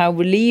said, how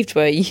relieved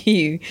were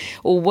you?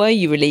 Or were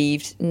you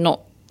relieved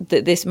not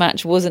that this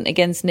match wasn't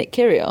against Nick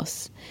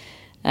Kyrgios?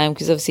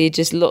 Because obviously he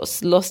just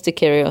lost to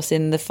Kyrgios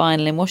in the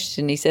final in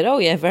Washington. He said,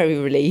 very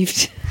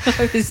relieved.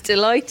 I was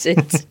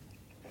delighted.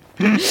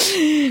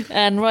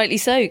 And rightly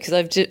so, because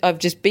I've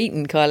just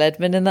beaten Kyle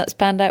Edmund and that's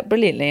panned out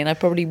brilliantly, and I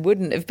probably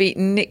wouldn't have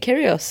beaten Nick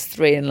Kyrgios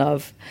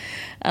 3-love.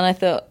 And I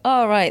thought,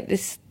 right,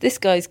 this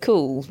guy's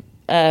cool.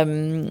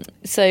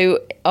 So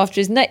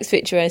after his next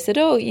victory, I said,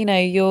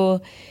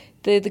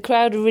 the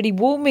crowd are really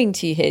warming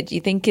to you here. Do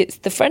you think it's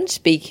the French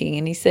speaking?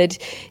 And he said,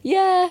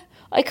 yeah,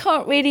 I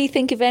can't really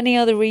think of any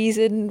other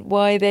reason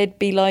why they'd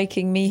be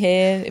liking me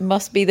here. It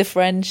must be the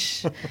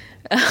French.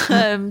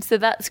 So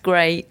that's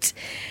great.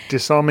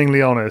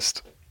 Disarmingly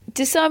honest.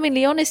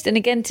 And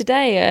again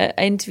today,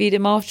 I interviewed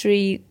him after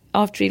he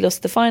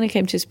lost the final,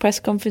 came to his press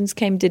conference,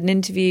 did an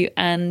interview,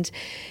 and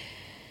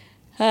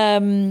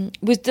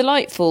was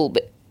delightful,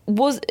 but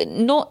was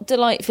not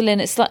delightful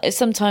in it.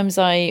 Sometimes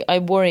I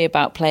worry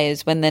about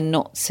players when they're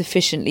not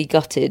sufficiently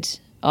gutted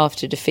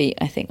after defeat.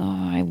 I think,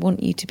 I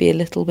want you to be a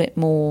little bit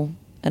more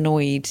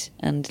annoyed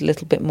and a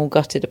little bit more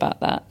gutted about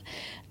that.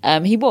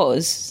 He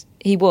was.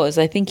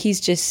 I think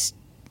he's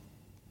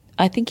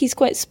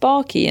quite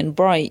sparky and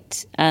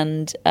bright,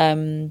 and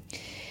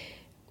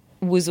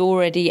was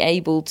already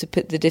able to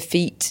put the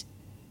defeat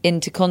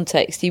into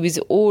context.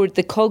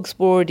 The cogs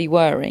were already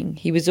whirring.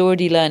 He was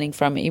already learning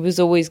from it. He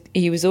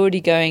was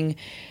already going,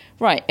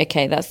 right,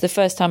 okay, that's the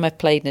first time I've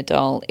played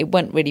Nadal. It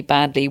went really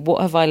badly.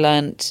 What have I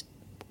learnt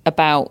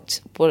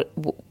about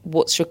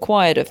what's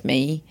required of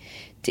me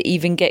to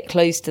even get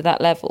close to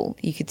that level?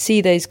 You could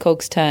see those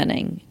cogs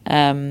turning.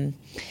 And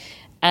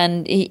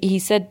he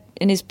said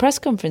in his press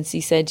conference,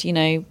 he said,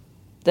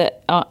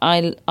 that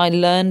I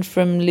learned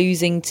from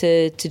losing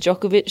to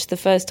Djokovic the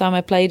first time I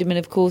played him. And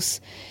of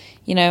course,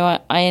 I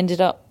ended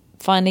up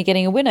finally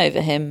getting a win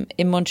over him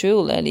in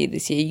Montreal earlier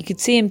this year. You could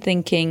see him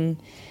thinking,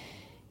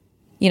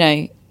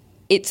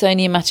 it's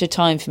only a matter of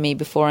time for me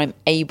before I'm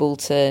able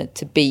to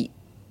beat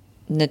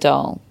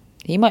Nadal.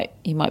 He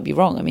might be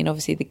wrong. I mean,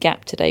 obviously the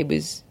gap today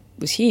was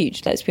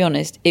huge. Let's be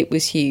honest, it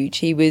was huge.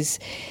 He was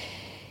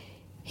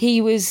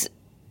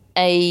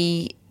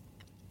a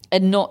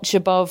notch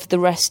above the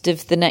rest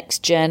of the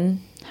next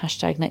gen,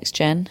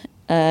 #NextGen,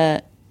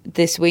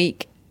 this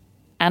week.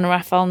 And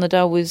Rafael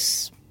Nadal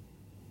was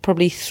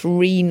probably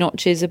 3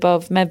 notches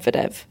above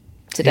Medvedev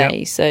today.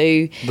 Yep.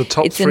 So the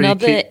top it's 3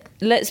 another,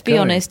 let's be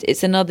honest,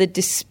 it's another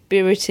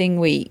dispiriting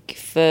week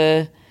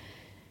for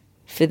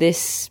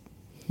this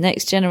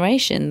next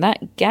generation.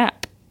 That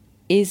gap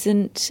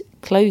isn't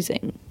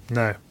closing.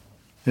 No.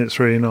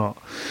 It's really not.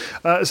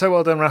 So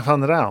well done, Rafael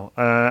Nadal.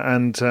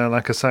 And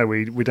like I say,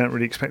 we don't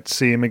really expect to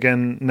see him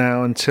again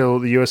now until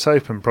the US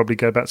Open. Probably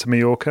go back to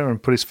Mallorca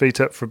and put his feet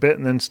up for a bit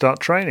and then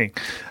start training.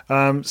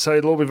 So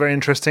it'll all be very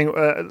interesting.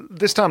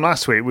 This time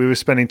last week, we were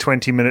spending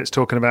 20 minutes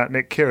talking about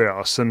Nick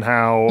Kyrgios and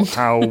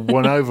how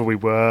won over we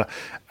were.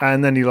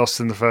 And then he lost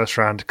in the first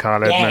round to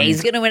Kyle Edmund. Yeah,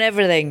 he's going to win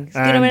everything.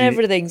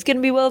 He's going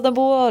to be world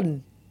number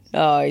 1.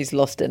 Oh, he's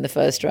lost it in the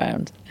first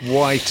round.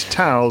 White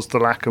towels, the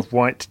lack of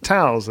white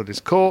towels at his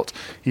court.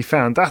 He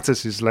found that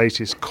as his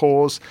latest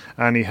cause,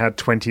 and he had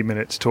 20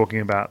 minutes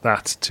talking about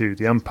that to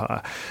the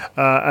umpire,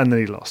 and then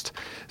he lost.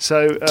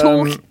 So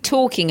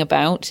talking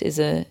about is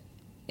a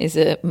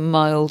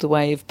mild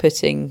way of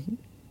putting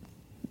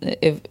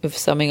of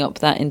summing up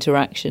that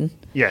interaction.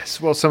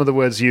 Yes, well, some of the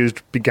words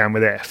used began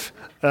with F.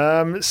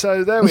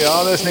 So there we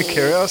are. There's Nick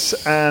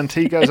Kyrgios, and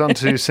he goes on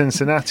to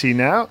Cincinnati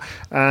now,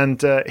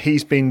 and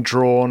he's been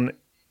drawn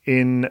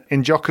in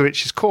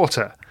Djokovic's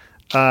quarter,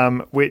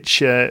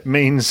 which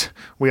means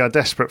we are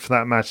desperate for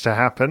that match to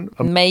happen.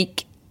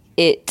 Make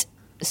it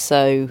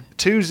so.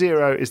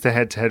 2-0 is the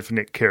head-to-head for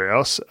Nick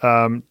Kyrgios.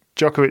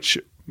 Djokovic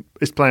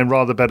is playing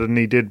rather better than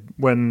he did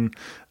when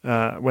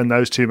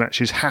those two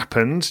matches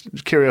happened.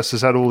 Kyrgios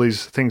has had all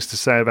these things to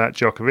say about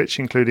Djokovic,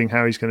 including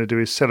how he's going to do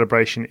his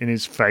celebration in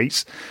his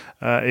face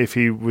if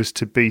he was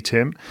to beat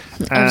him.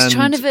 I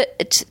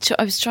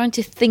was trying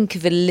to think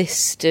of a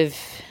list of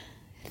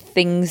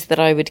things that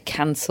I would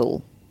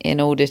cancel in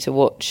order to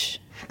watch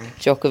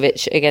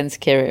Djokovic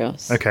against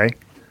Kyrgios. Okay,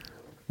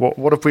 what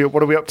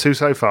are we up to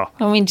so far?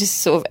 I mean, just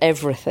sort of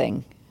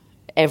everything.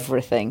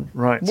 everything.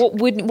 Right. What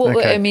wouldn't?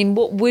 Okay. I mean,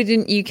 what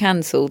wouldn't you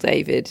cancel,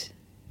 David,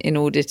 in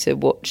order to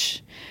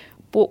watch?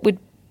 What would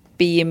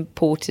be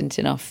important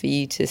enough for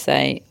you to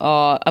say,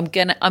 "Oh, I'm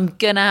gonna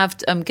have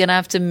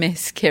to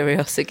miss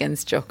Kyrgios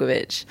against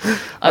Djokovic.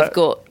 I've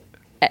got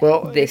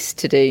this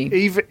to do."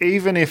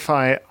 Even if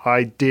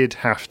I did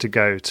have to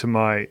go to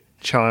my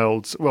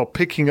child's,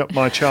 picking up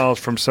my child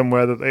from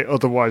somewhere that they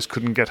otherwise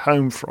couldn't get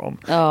home from,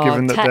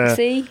 given that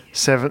taxi?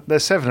 they're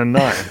 7 and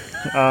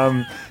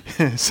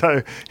 9.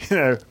 So,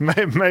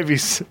 maybe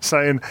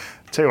saying,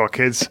 "Tell you what,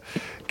 kids,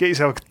 get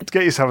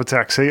yourself a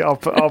taxi. I'll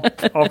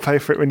pay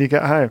for it when you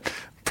get home."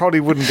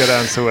 Probably wouldn't go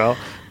down so well.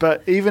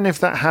 But even if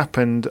that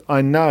happened,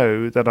 I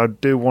know that I'd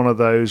do one of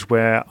those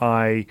where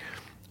I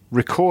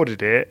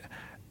recorded it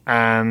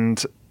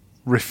and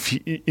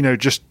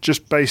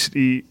just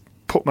basically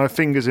put my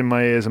fingers in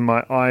my ears and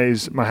my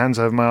hands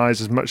over my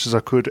eyes as much as I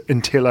could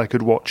until I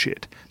could watch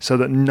it, so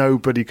that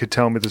nobody could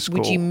tell me the score.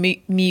 Would you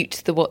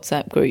mute the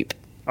WhatsApp group?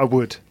 I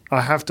would.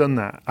 I have done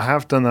that. I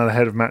have done that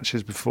ahead of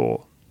matches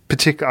before.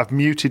 Particularly, I've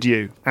muted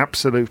you.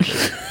 Absolutely.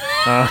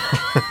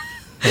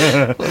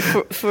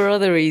 For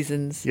other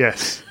reasons.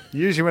 Yes.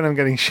 Usually when I'm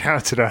getting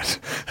shouted at.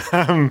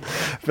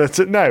 But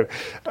no.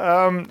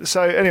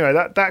 So anyway,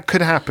 that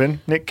could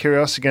happen. Nick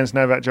Kyrgios against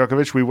Novak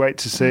Djokovic. We wait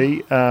to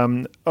see.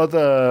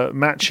 Other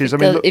matches.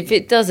 If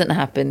it doesn't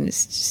happen,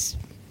 it's just...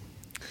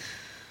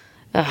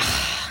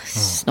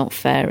 it's not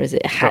fair, is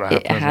it?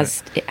 It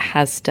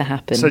has to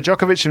happen. So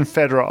Djokovic and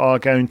Federer are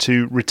going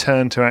to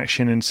return to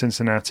action in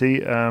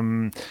Cincinnati.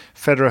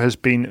 Federer has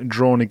been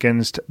drawn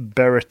against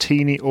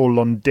Berrettini or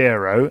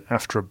Londero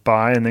after a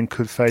bye, and then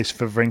could face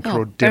Wawrinka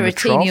or Dimitrov.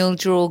 Berrettini will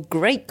draw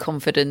great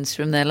confidence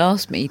from their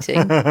last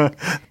meeting.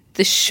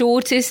 The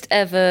shortest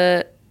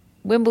ever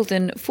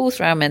Wimbledon fourth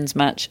round men's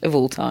match of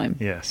all time.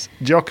 Yes.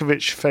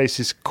 Djokovic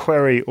faces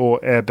Querrey or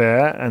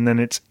Herbert, and then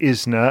it's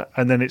Isner,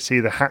 and then it's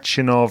either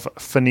Khachanov,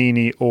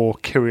 Fognini or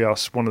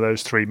Kyrgios, one of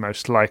those three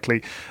most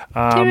likely.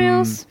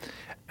 Kyrgios.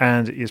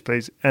 And yes,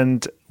 please.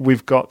 And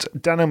we've got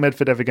Daniil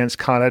Medvedev against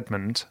Kyle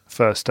Edmund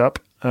first up.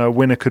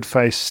 Winner could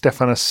face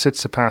Stefanos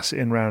Tsitsipas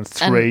in round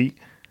 3. And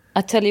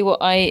I tell you what,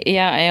 I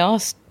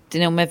asked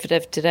Daniil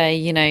Medvedev today,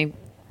 are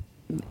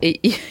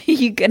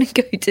you going to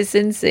go to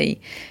Cincy?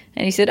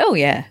 And he said, "Oh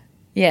yeah.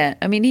 Yeah,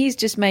 I mean, he's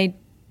just made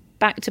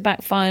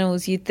back-to-back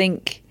finals. You'd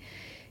think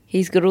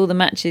he's got all the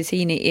matches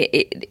he needs.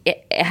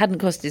 It hadn't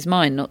crossed his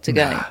mind not to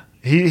go." Nah.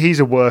 He's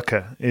a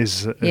worker,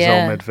 is old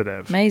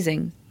Medvedev.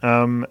 Amazing.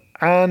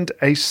 And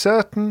a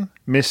certain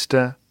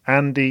Mr.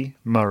 Andy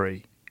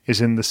Murray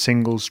is in the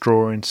singles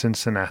draw in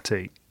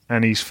Cincinnati.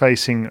 And he's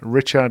facing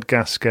Richard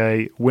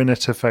Gasquet, winner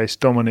to face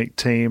Dominic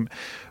Thiem.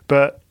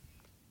 But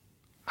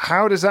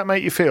how does that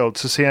make you feel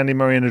to see Andy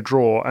Murray in a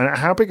draw? And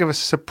how big of a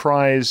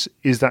surprise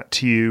is that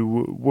to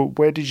you?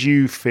 Where did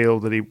you feel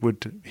that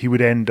he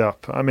would end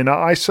up? I mean,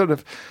 I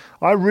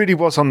really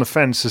was on the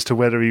fence as to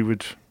whether he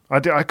would.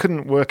 I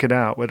couldn't work it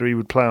out whether he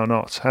would play or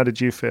not. How did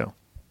you feel?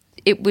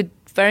 It would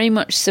very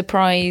much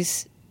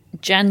surprise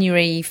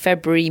January,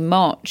 February,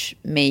 March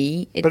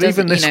me. But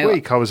even this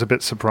week, I was a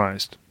bit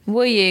surprised.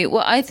 Were you?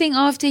 Well, I think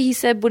after he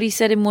said what he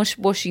said in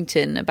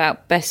Washington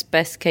about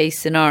best case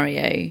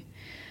scenario,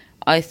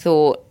 I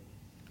thought,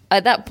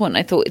 at that point,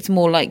 it's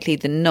more likely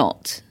than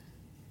not,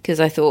 because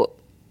I thought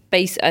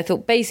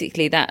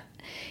basically that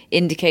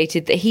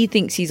indicated that he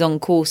thinks he's on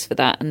course for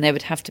that, and there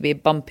would have to be a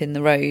bump in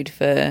the road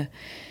for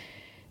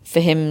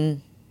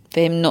him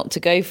not to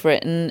go for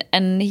it.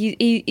 And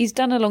he's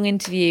done a long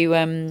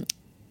interview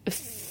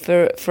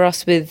for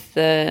us with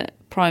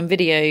Prime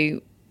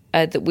Video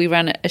that we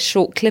ran a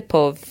short clip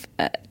of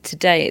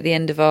today at the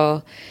end of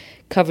our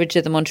coverage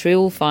of the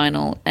Montreal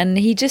final, and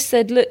he just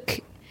said, look,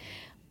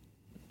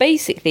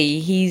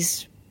 basically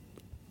he's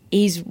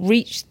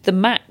reached the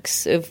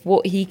max of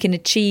what he can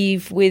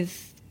achieve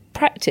with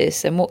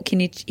practice and what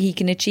he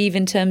can achieve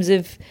in terms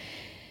of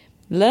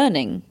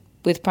learning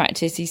with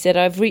practice. He said,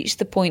 I've reached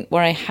the point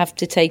where I have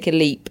to take a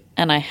leap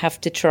and I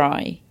have to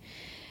try.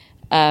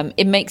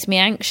 It makes me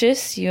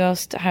anxious. You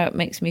asked how it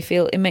makes me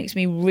feel. It makes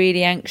me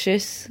really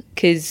anxious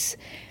because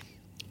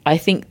I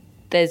think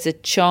there's a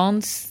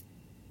chance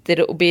that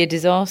it will be a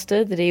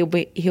disaster, that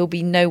he'll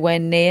be nowhere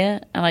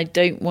near, and I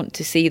don't want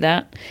to see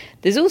that.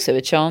 There's also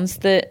a chance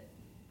that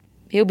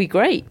he'll be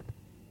great.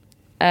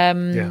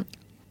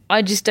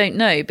 I just don't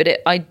know,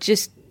 but I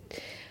just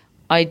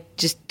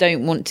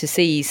don't want to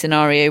see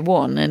scenario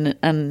one,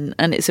 and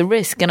it's a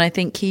risk, and I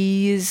think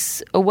he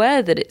is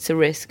aware that it's a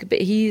risk, but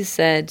he's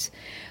said,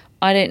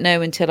 I don't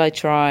know until I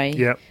try.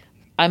 Yep.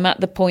 I'm at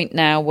the point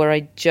now where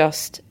I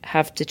just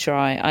have to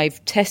try.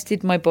 I've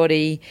tested my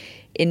body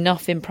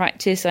enough in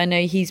practice. I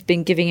know he's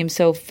been giving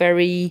himself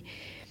he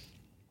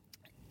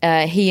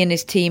and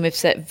his team have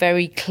set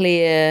very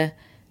clear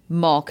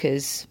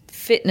markers,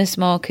 fitness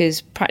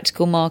markers,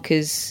 practical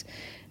markers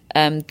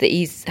that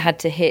he's had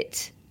to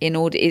hit in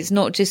order. It's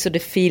not just sort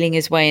of feeling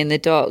his way in the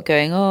dark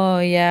going, oh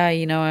yeah,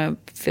 I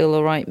feel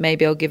all right,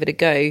 maybe I'll give it a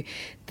go.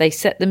 They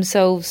set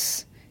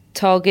themselves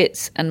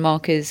targets and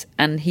markers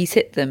and he's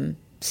hit them.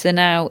 So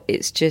now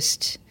it's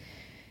just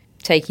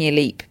taking a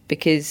leap,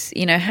 because,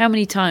 you know, how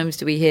many times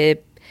do we hear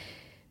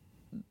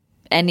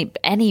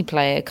any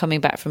player coming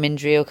back from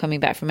injury or coming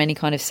back from any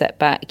kind of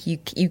setback, you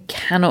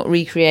cannot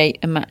recreate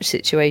a match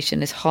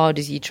situation as hard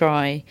as you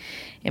try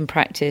in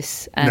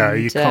practice. And, no,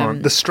 you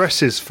can't. The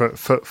stresses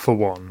for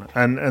one,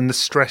 and the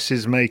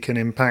stresses make an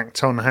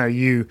impact on how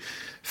you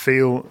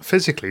feel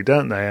physically,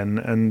 don't they?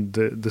 And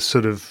the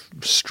sort of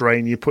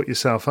strain you put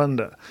yourself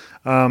under.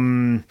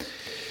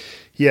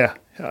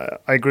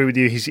 I agree with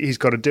you. He's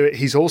got to do it.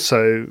 He's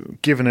also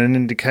given an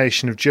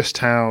indication of just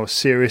how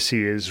serious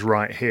he is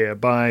right here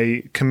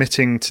by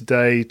committing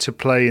today to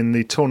play in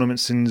the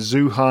tournaments in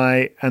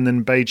Zhuhai and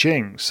then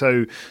Beijing.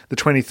 So the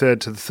 23rd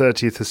to the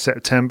 30th of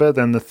September,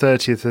 then the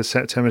 30th of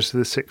September to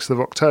the 6th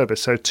of October.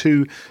 So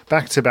 2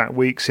 back-to-back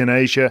weeks in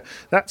Asia.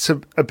 That's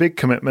a big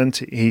commitment.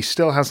 He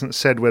still hasn't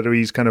said whether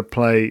he's going to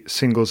play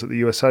singles at the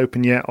US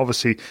Open yet.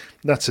 Obviously,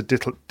 that's a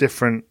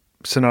different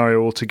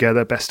scenario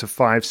altogether, best of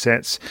 5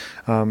 sets,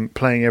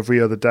 playing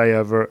every other day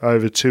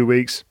over 2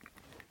 weeks.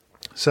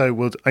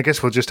 So I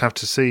guess we'll just have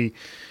to see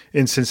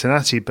in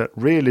Cincinnati. But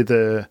really,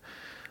 the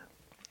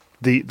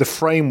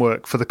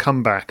framework for the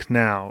comeback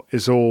now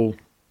is all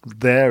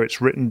there.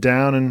 It's written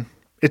down and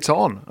it's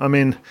on. I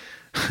mean,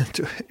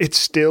 it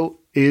still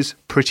is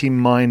pretty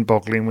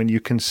mind-boggling when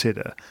you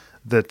consider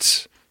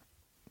that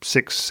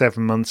 6-7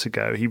 months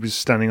ago he was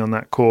standing on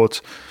that court.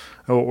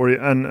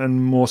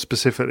 And more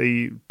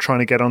specifically, trying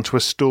to get onto a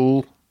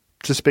stool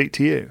to speak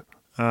to you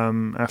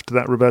after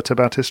that Roberto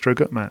Bautista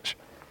gut match.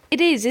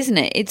 It is, isn't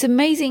it? It's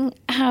amazing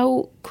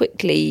how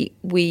quickly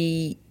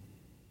we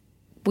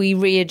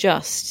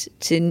readjust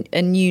to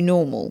a new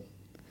normal.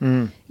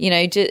 You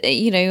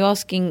know,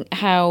 asking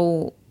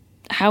how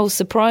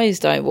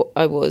surprised I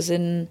was,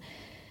 and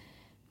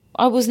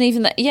I wasn't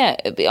even that. Yeah,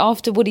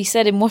 after what he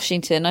said in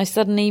Washington, I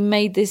suddenly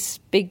made this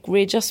big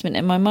readjustment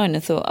in my mind. I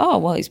thought, oh,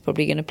 well, he's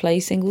probably going to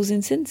play singles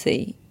in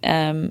Cincy.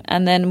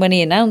 And then when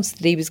he announced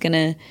that he was going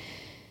to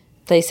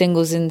play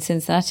singles in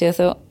Cincinnati, I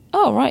thought,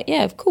 oh, right,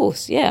 yeah, of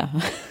course, yeah.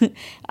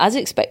 As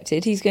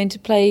expected, he's going to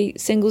play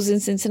singles in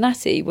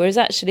Cincinnati, whereas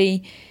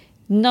actually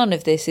none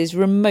of this is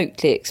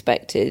remotely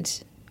expected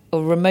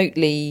or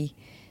remotely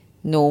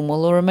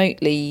normal or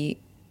remotely...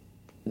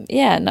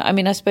 Yeah, no, I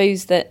mean, I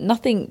suppose that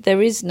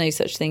there is no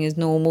such thing as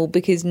normal,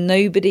 because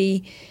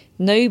nobody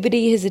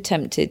has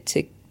attempted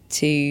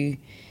to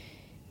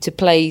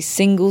play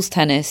singles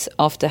tennis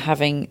after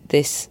having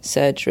this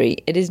surgery.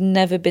 It has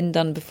never been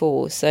done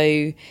before.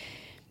 So,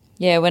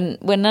 yeah, when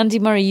Andy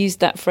Murray used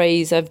that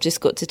phrase, "I've just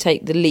got to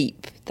take the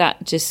leap,"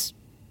 that just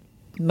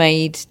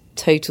made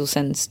total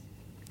sense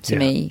to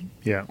me.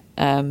 Yeah.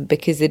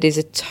 Because it is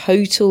a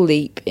total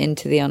leap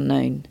into the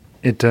unknown.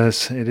 It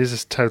does. It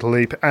is a total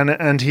leap.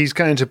 And he's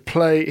going to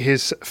play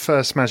his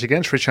first match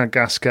against Richard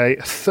Gasquet,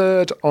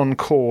 third on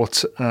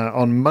court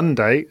on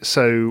Monday.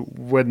 So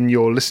when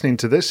you're listening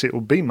to this, it will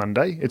be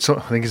Monday. I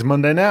think it's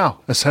Monday now.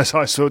 As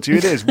I saw to you,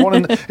 it is.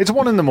 It's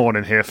 1 in the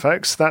morning here,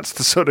 folks. That's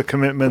the sort of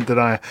commitment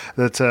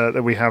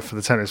that we have for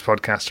the tennis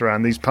podcast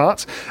around these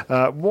parts.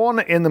 1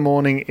 in the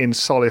morning in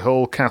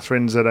Solihull.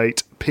 Catherine's at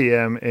 8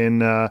 p.m. in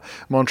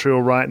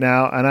Montreal right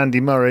now. And Andy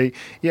Murray,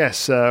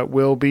 yes,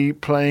 will be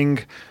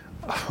playing...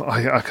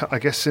 I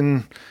guess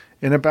in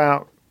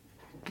about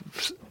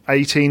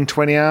 18,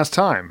 20 hours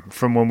time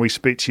from when we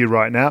speak to you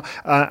right now.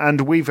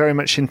 And we very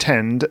much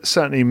intend,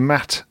 certainly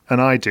Matt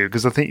and I do,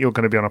 because I think you're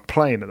going to be on a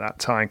plane at that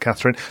time,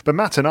 Catherine, but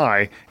Matt and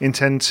I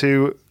intend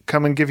to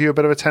come and give you a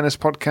bit of a tennis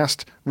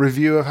podcast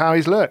review of how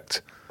he's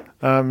looked.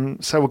 So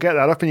we'll get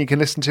that up and you can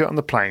listen to it on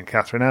the plane,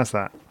 Catherine. How's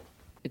that?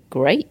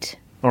 Great.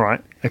 All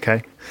right,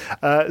 okay.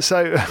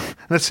 So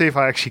let's see if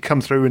I actually come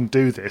through and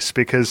do this,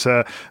 because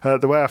the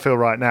way I feel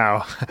right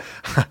now,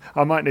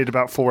 I might need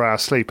about 4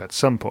 hours sleep at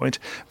some point.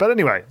 But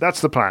anyway,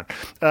 that's the plan.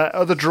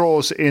 Other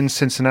draws in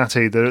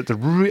Cincinnati, it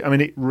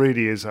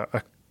really is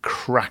a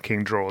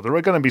cracking draw. There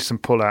are going to be some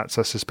pullouts,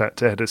 I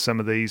suspect, ahead of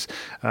some of these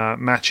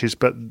matches.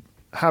 But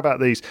how about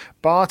these?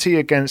 Barty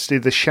against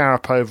either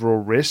Sharapova or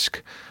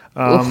Risk.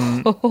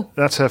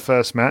 That's her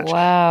first match.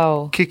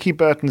 Wow. Kiki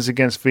Bertens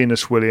against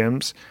Venus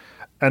Williams.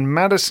 And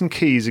Madison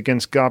Keys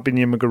against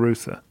Garbiñe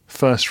Muguruza,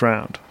 first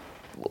round.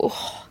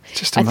 Oh,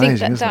 just amazing,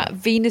 I think that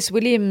Venus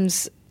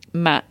Williams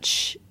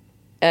match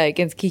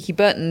against Kiki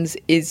Bertens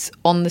is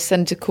on the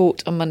centre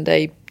court on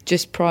Monday,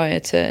 just prior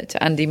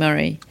to Andy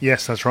Murray.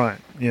 Yes, that's right.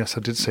 Yes, I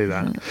did see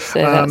that.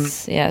 So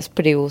it's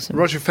pretty awesome.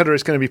 Roger Federer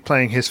is going to be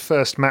playing his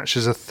first match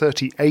as a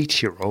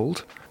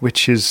 38-year-old,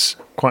 which is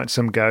quite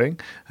some going.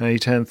 He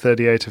turned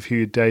 38 a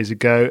few days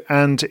ago.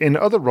 And in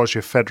other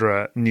Roger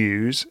Federer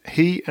news,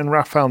 he and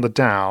Rafael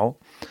Nadal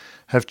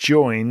have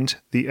joined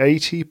the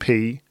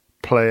ATP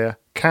Player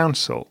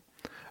Council,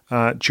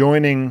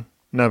 joining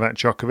Novak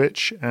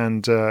Djokovic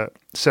and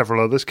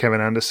several others,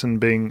 Kevin Anderson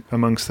being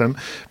amongst them.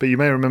 But you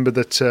may remember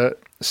that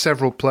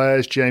several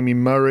players, Jamie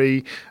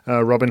Murray,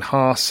 Robin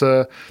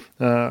Haase,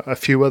 a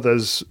few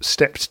others,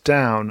 stepped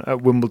down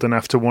at Wimbledon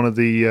after one of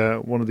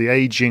the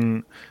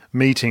aging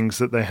meetings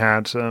that they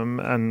had,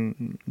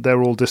 and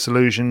they're all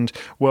disillusioned.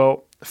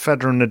 Well,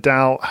 Federer and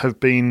Nadal have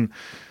been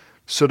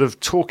sort of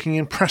talking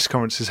in press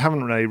conferences,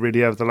 haven't they,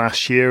 really, over the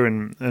last year,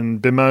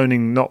 and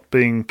bemoaning not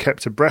being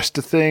kept abreast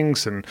of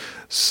things and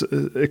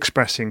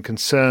expressing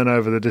concern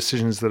over the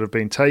decisions that have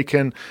been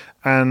taken.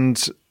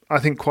 And I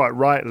think quite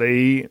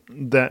rightly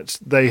that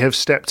they have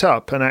stepped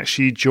up and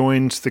actually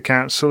joined the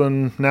council,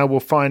 and now we'll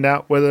find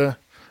out whether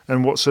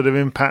and what sort of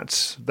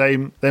impacts they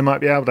might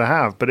be able to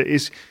have. But it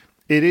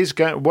is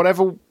going,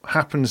 whatever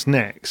happens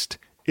next,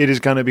 it is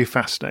going to be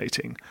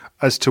fascinating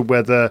as to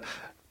whether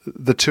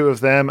the two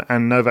of them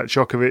and Novak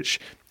Djokovic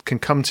can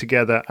come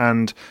together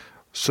and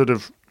sort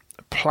of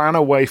plan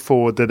a way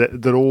forward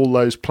that all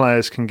those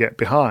players can get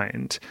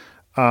behind,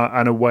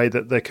 and a way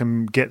that they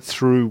can get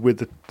through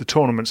with the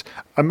tournaments.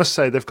 I must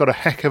say they've got a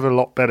heck of a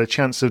lot better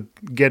chance of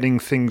getting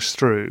things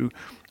through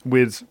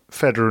with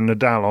Federer and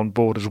Nadal on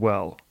board as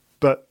well.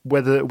 But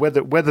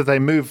whether they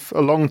move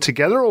along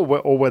together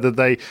or whether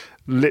they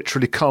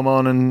literally come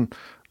on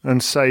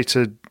and say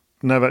to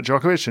Novak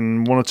Djokovic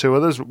and one or two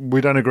others, we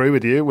don't agree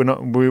with you.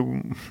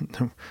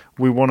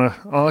 We want to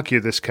argue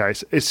this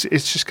case. It's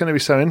just going to be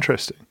so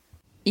interesting.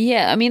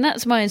 Yeah, I mean,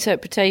 that's my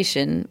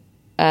interpretation.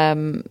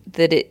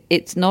 That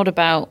it's not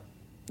about,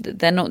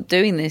 they're not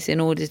doing this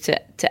in order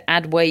to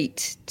add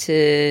weight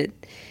to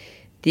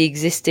the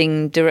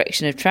existing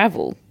direction of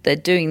travel. They're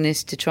doing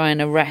this to try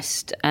and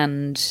arrest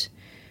and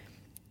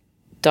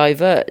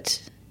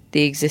divert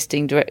the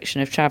existing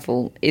direction of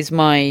travel. Is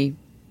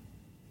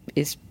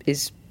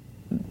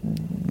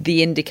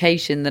the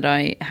indication that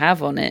I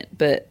have on it.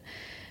 But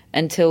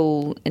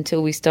until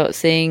we start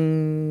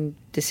seeing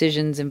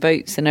decisions and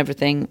votes and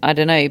everything, I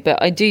don't know.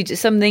 But I do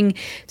something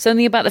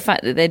about the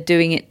fact that they're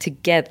doing it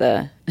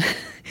together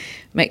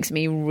makes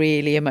me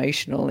really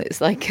emotional. It's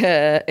like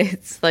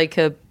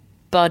a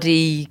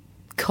buddy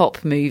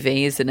cop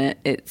movie, isn't it?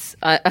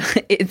 I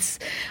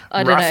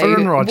don't Rafa know.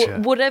 And Roger.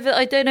 Whatever.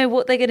 I don't know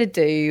what they're going to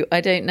do.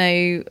 I don't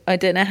know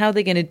how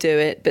they're going to do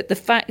it. But the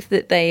fact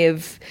that they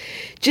have,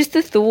 just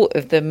the thought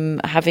of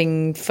them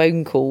having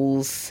phone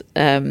calls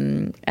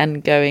and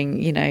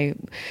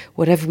going,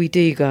 whatever we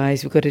do,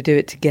 guys, we've got to do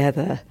it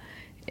together.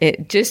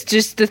 It just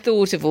the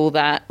thought of all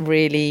that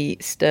really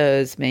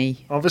stirs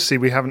me. Obviously,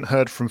 we haven't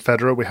heard from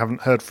Federer, we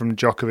haven't heard from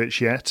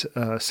Djokovic yet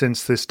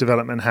since this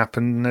development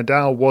happened.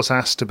 Nadal was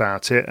asked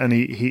about it, and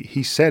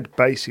he said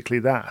basically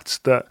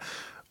that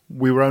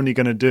we were only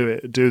going to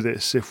do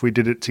this if we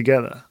did it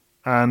together,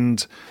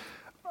 and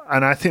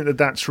I think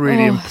that's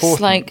really important. It's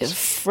like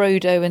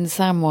Frodo and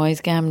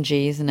Samwise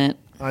Gamgee, isn't it?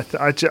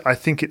 I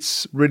think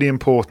it's really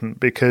important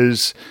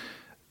because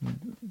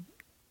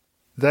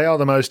they are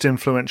the most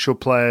influential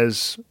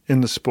players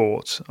in the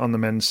sport on the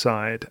men's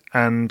side,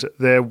 and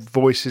their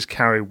voices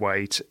carry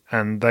weight,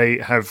 and they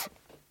have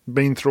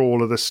been through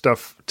all of this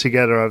stuff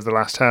together over the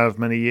last however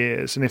many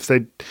years. And if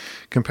they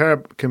can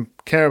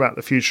care about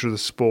the future of the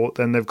sport,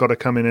 then they've got to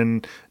come in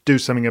and do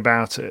something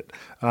about it.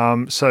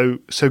 So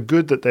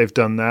good that they've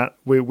done that.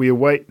 We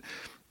await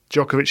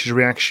Djokovic's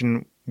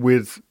reaction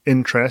with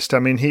interest. I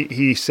mean,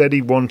 he said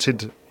he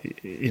wanted,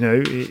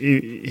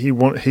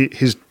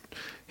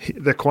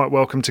 they're quite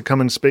welcome to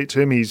come and speak to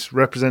him. He's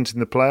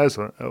representing the players,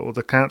 or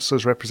the council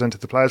has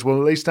represented the players. Well,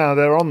 at least now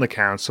they're on the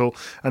council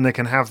and they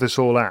can have this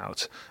all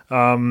out.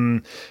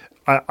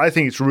 I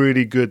think it's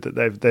really good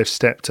that they've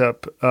stepped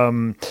up.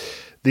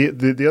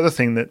 The other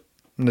thing that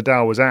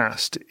Nadal was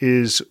asked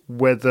is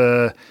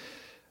whether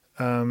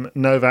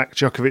Novak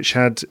Djokovic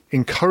had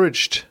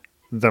encouraged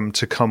them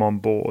to come on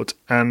board,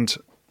 and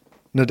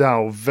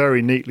Nadal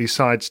very neatly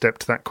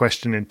sidestepped that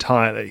question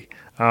entirely.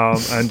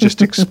 And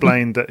just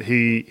explained that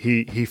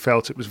he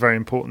felt it was very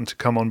important to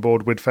come on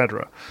board with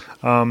Federer.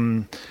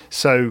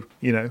 So,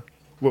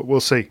 we'll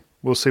see.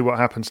 We'll see what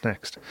happens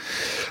next.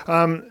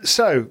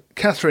 So,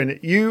 Catherine,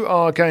 you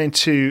are going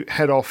to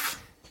head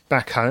off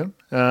back home,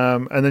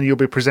 and then you'll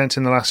be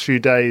presenting the last few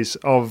days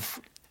of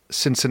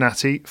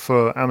Cincinnati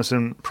for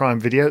Amazon Prime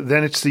Video.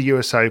 Then it's the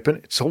US Open.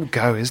 It's all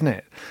go, isn't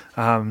it?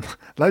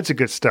 Loads of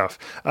good stuff.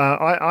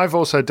 I've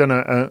also done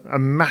a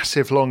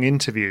massive long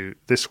interview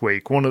this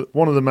week. One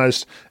of the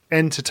most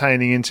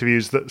entertaining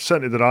interviews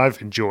that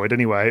I've enjoyed.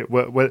 Anyway,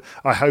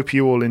 I hope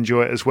you all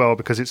enjoy it as well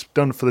because it's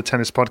done for the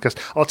Tennis Podcast.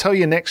 I'll tell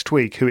you next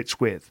week who it's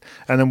with,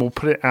 and then we'll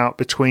put it out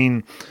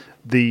between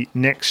the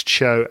next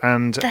show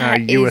and our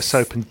US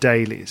Open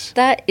dailies.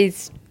 That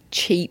is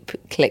cheap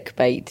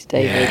clickbait,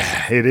 David.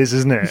 Yeah, it is,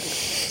 isn't it?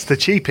 It's the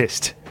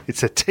cheapest.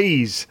 It's a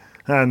tease.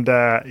 And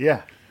there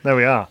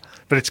we are.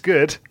 But it's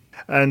good.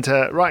 And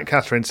right,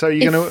 Catherine, so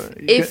you're going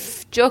to...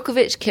 If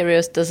Djokovic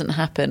Kyrgios doesn't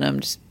happen,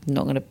 I'm just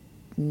not going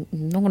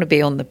to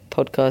be on the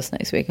podcast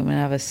next week. I'm going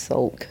to have a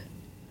sulk.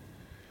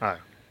 Oh.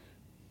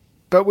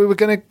 But we were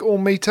going to all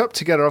meet up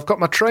together. I've got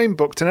my train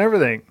booked and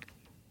everything.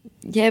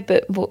 Yeah,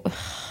 but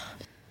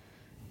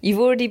you've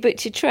already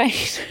booked your train.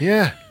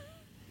 Yeah.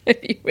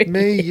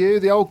 Me, you,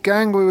 the old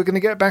gang, we were going to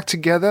get back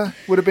together.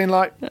 Would have been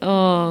like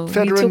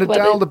Federer and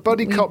Nadal, the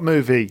buddy cop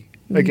movie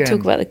again.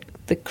 Talk about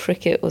the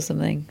cricket or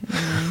something.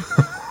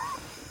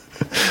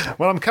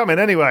 Well, I'm coming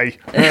anyway.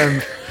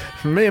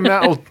 Me and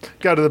Matt will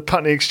go to the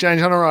Putney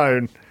Exchange on our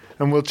own,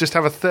 and we'll just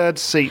have a third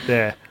seat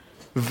there,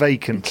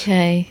 vacant.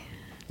 Okay.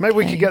 Maybe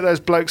we could get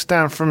those blokes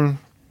down from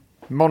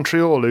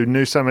Montreal who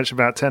knew so much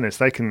about tennis.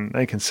 They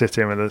can sit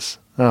in with us.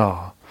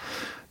 Oh,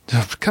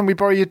 can we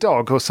borrow your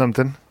dog or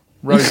something?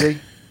 Rosie,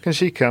 can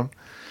she come?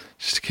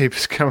 Just to keep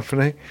us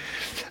company.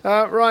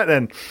 Right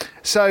then.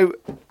 So,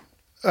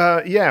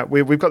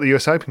 we've got the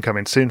US Open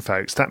coming soon,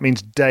 folks. That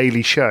means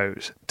daily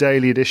shows,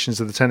 daily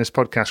editions of the Tennis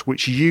Podcast,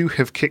 which you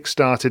have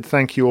kickstarted.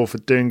 Thank you all for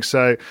doing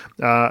so.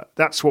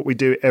 That's what we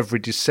do every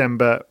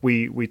December.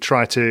 We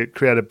try to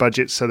create a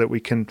budget so that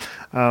we can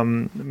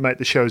make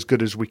the show as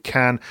good as we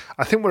can.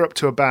 I think we're up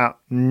to about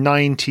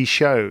 90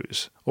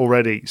 shows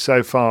already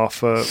so far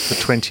for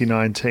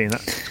 2019.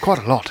 That's quite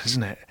a lot,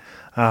 isn't it?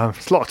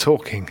 It's a lot of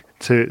talking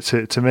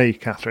to me,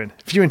 Catherine.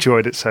 Have you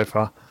enjoyed it so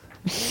far?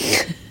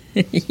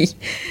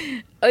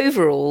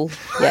 Overall,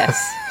 yes.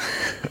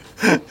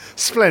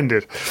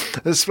 Splendid.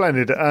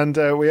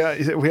 And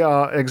we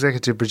are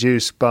executive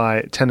produced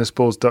by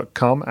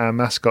tennisballs.com. Our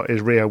mascot is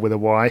Rio with a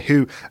Y,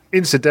 who,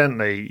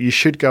 incidentally, you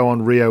should go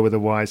on Rio with a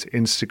Y's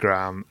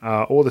Instagram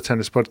or the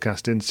Tennis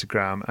Podcast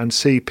Instagram and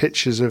see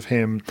pictures of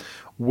him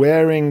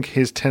wearing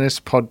his Tennis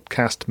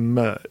Podcast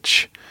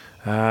merch,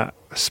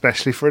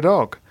 especially for a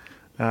dog,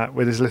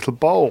 with his little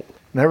bowl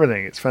and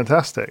everything. It's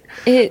fantastic.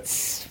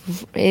 It's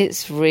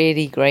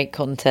really great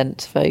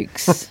content,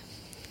 folks.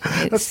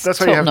 That's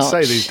what you have to say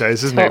these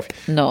days, isn't it?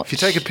 Notch. If you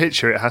take a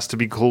picture, it has to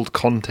be called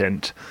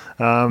content.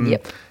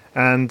 Yep.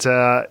 And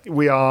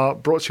we are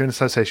brought to you in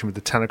association with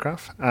The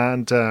Telegraph.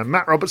 And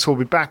Matt Roberts will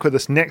be back with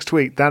us next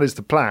week. That is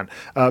the plan.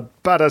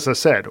 But as I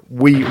said,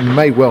 we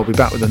may well be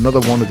back with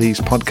another one of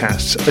these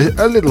podcasts,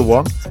 a little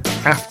one,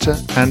 after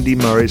Andy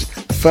Murray's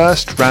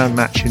first round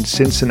match in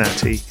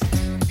Cincinnati.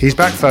 He's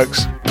back,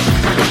 folks.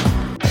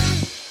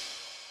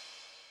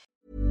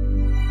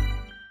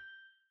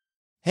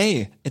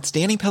 Hey, it's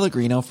Danny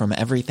Pellegrino from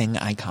Everything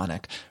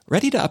Iconic.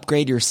 Ready to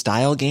upgrade your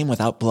style game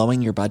without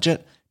blowing your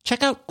budget?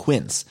 Check out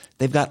Quince.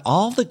 They've got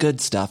all the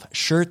good stuff,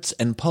 shirts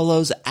and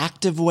polos,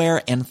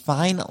 activewear, and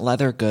fine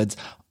leather goods,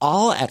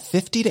 all at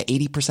 50 to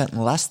 80%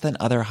 less than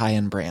other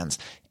high-end brands.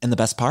 And the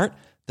best part?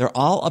 They're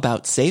all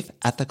about safe,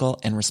 ethical,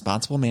 and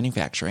responsible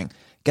manufacturing.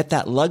 Get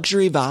that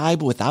luxury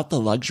vibe without the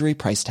luxury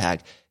price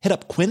tag. Hit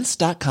up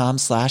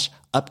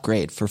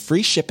quince.com/upgrade for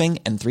free shipping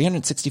and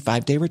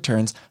 365-day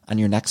returns on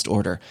your next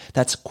order.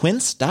 That's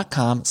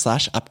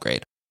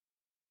quince.com/upgrade.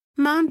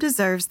 Mom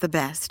deserves the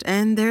best,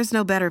 and there's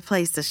no better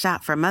place to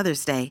shop for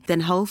Mother's Day than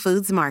Whole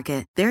Foods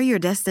Market. They're your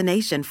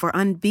destination for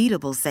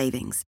unbeatable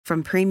savings,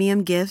 from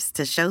premium gifts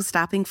to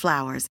show-stopping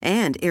flowers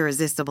and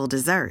irresistible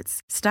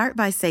desserts. Start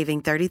by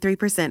saving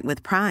 33%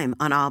 with Prime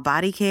on all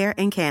body care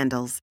and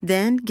candles.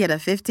 Then get a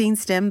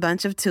 15-stem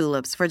bunch of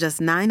tulips for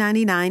just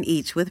 $9.99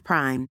 each with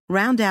Prime.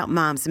 Round out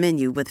Mom's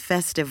menu with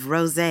festive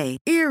rosé,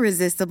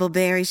 irresistible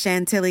berry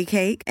chantilly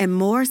cake, and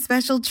more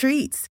special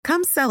treats.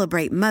 Come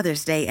celebrate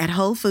Mother's Day at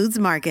Whole Foods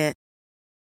Market.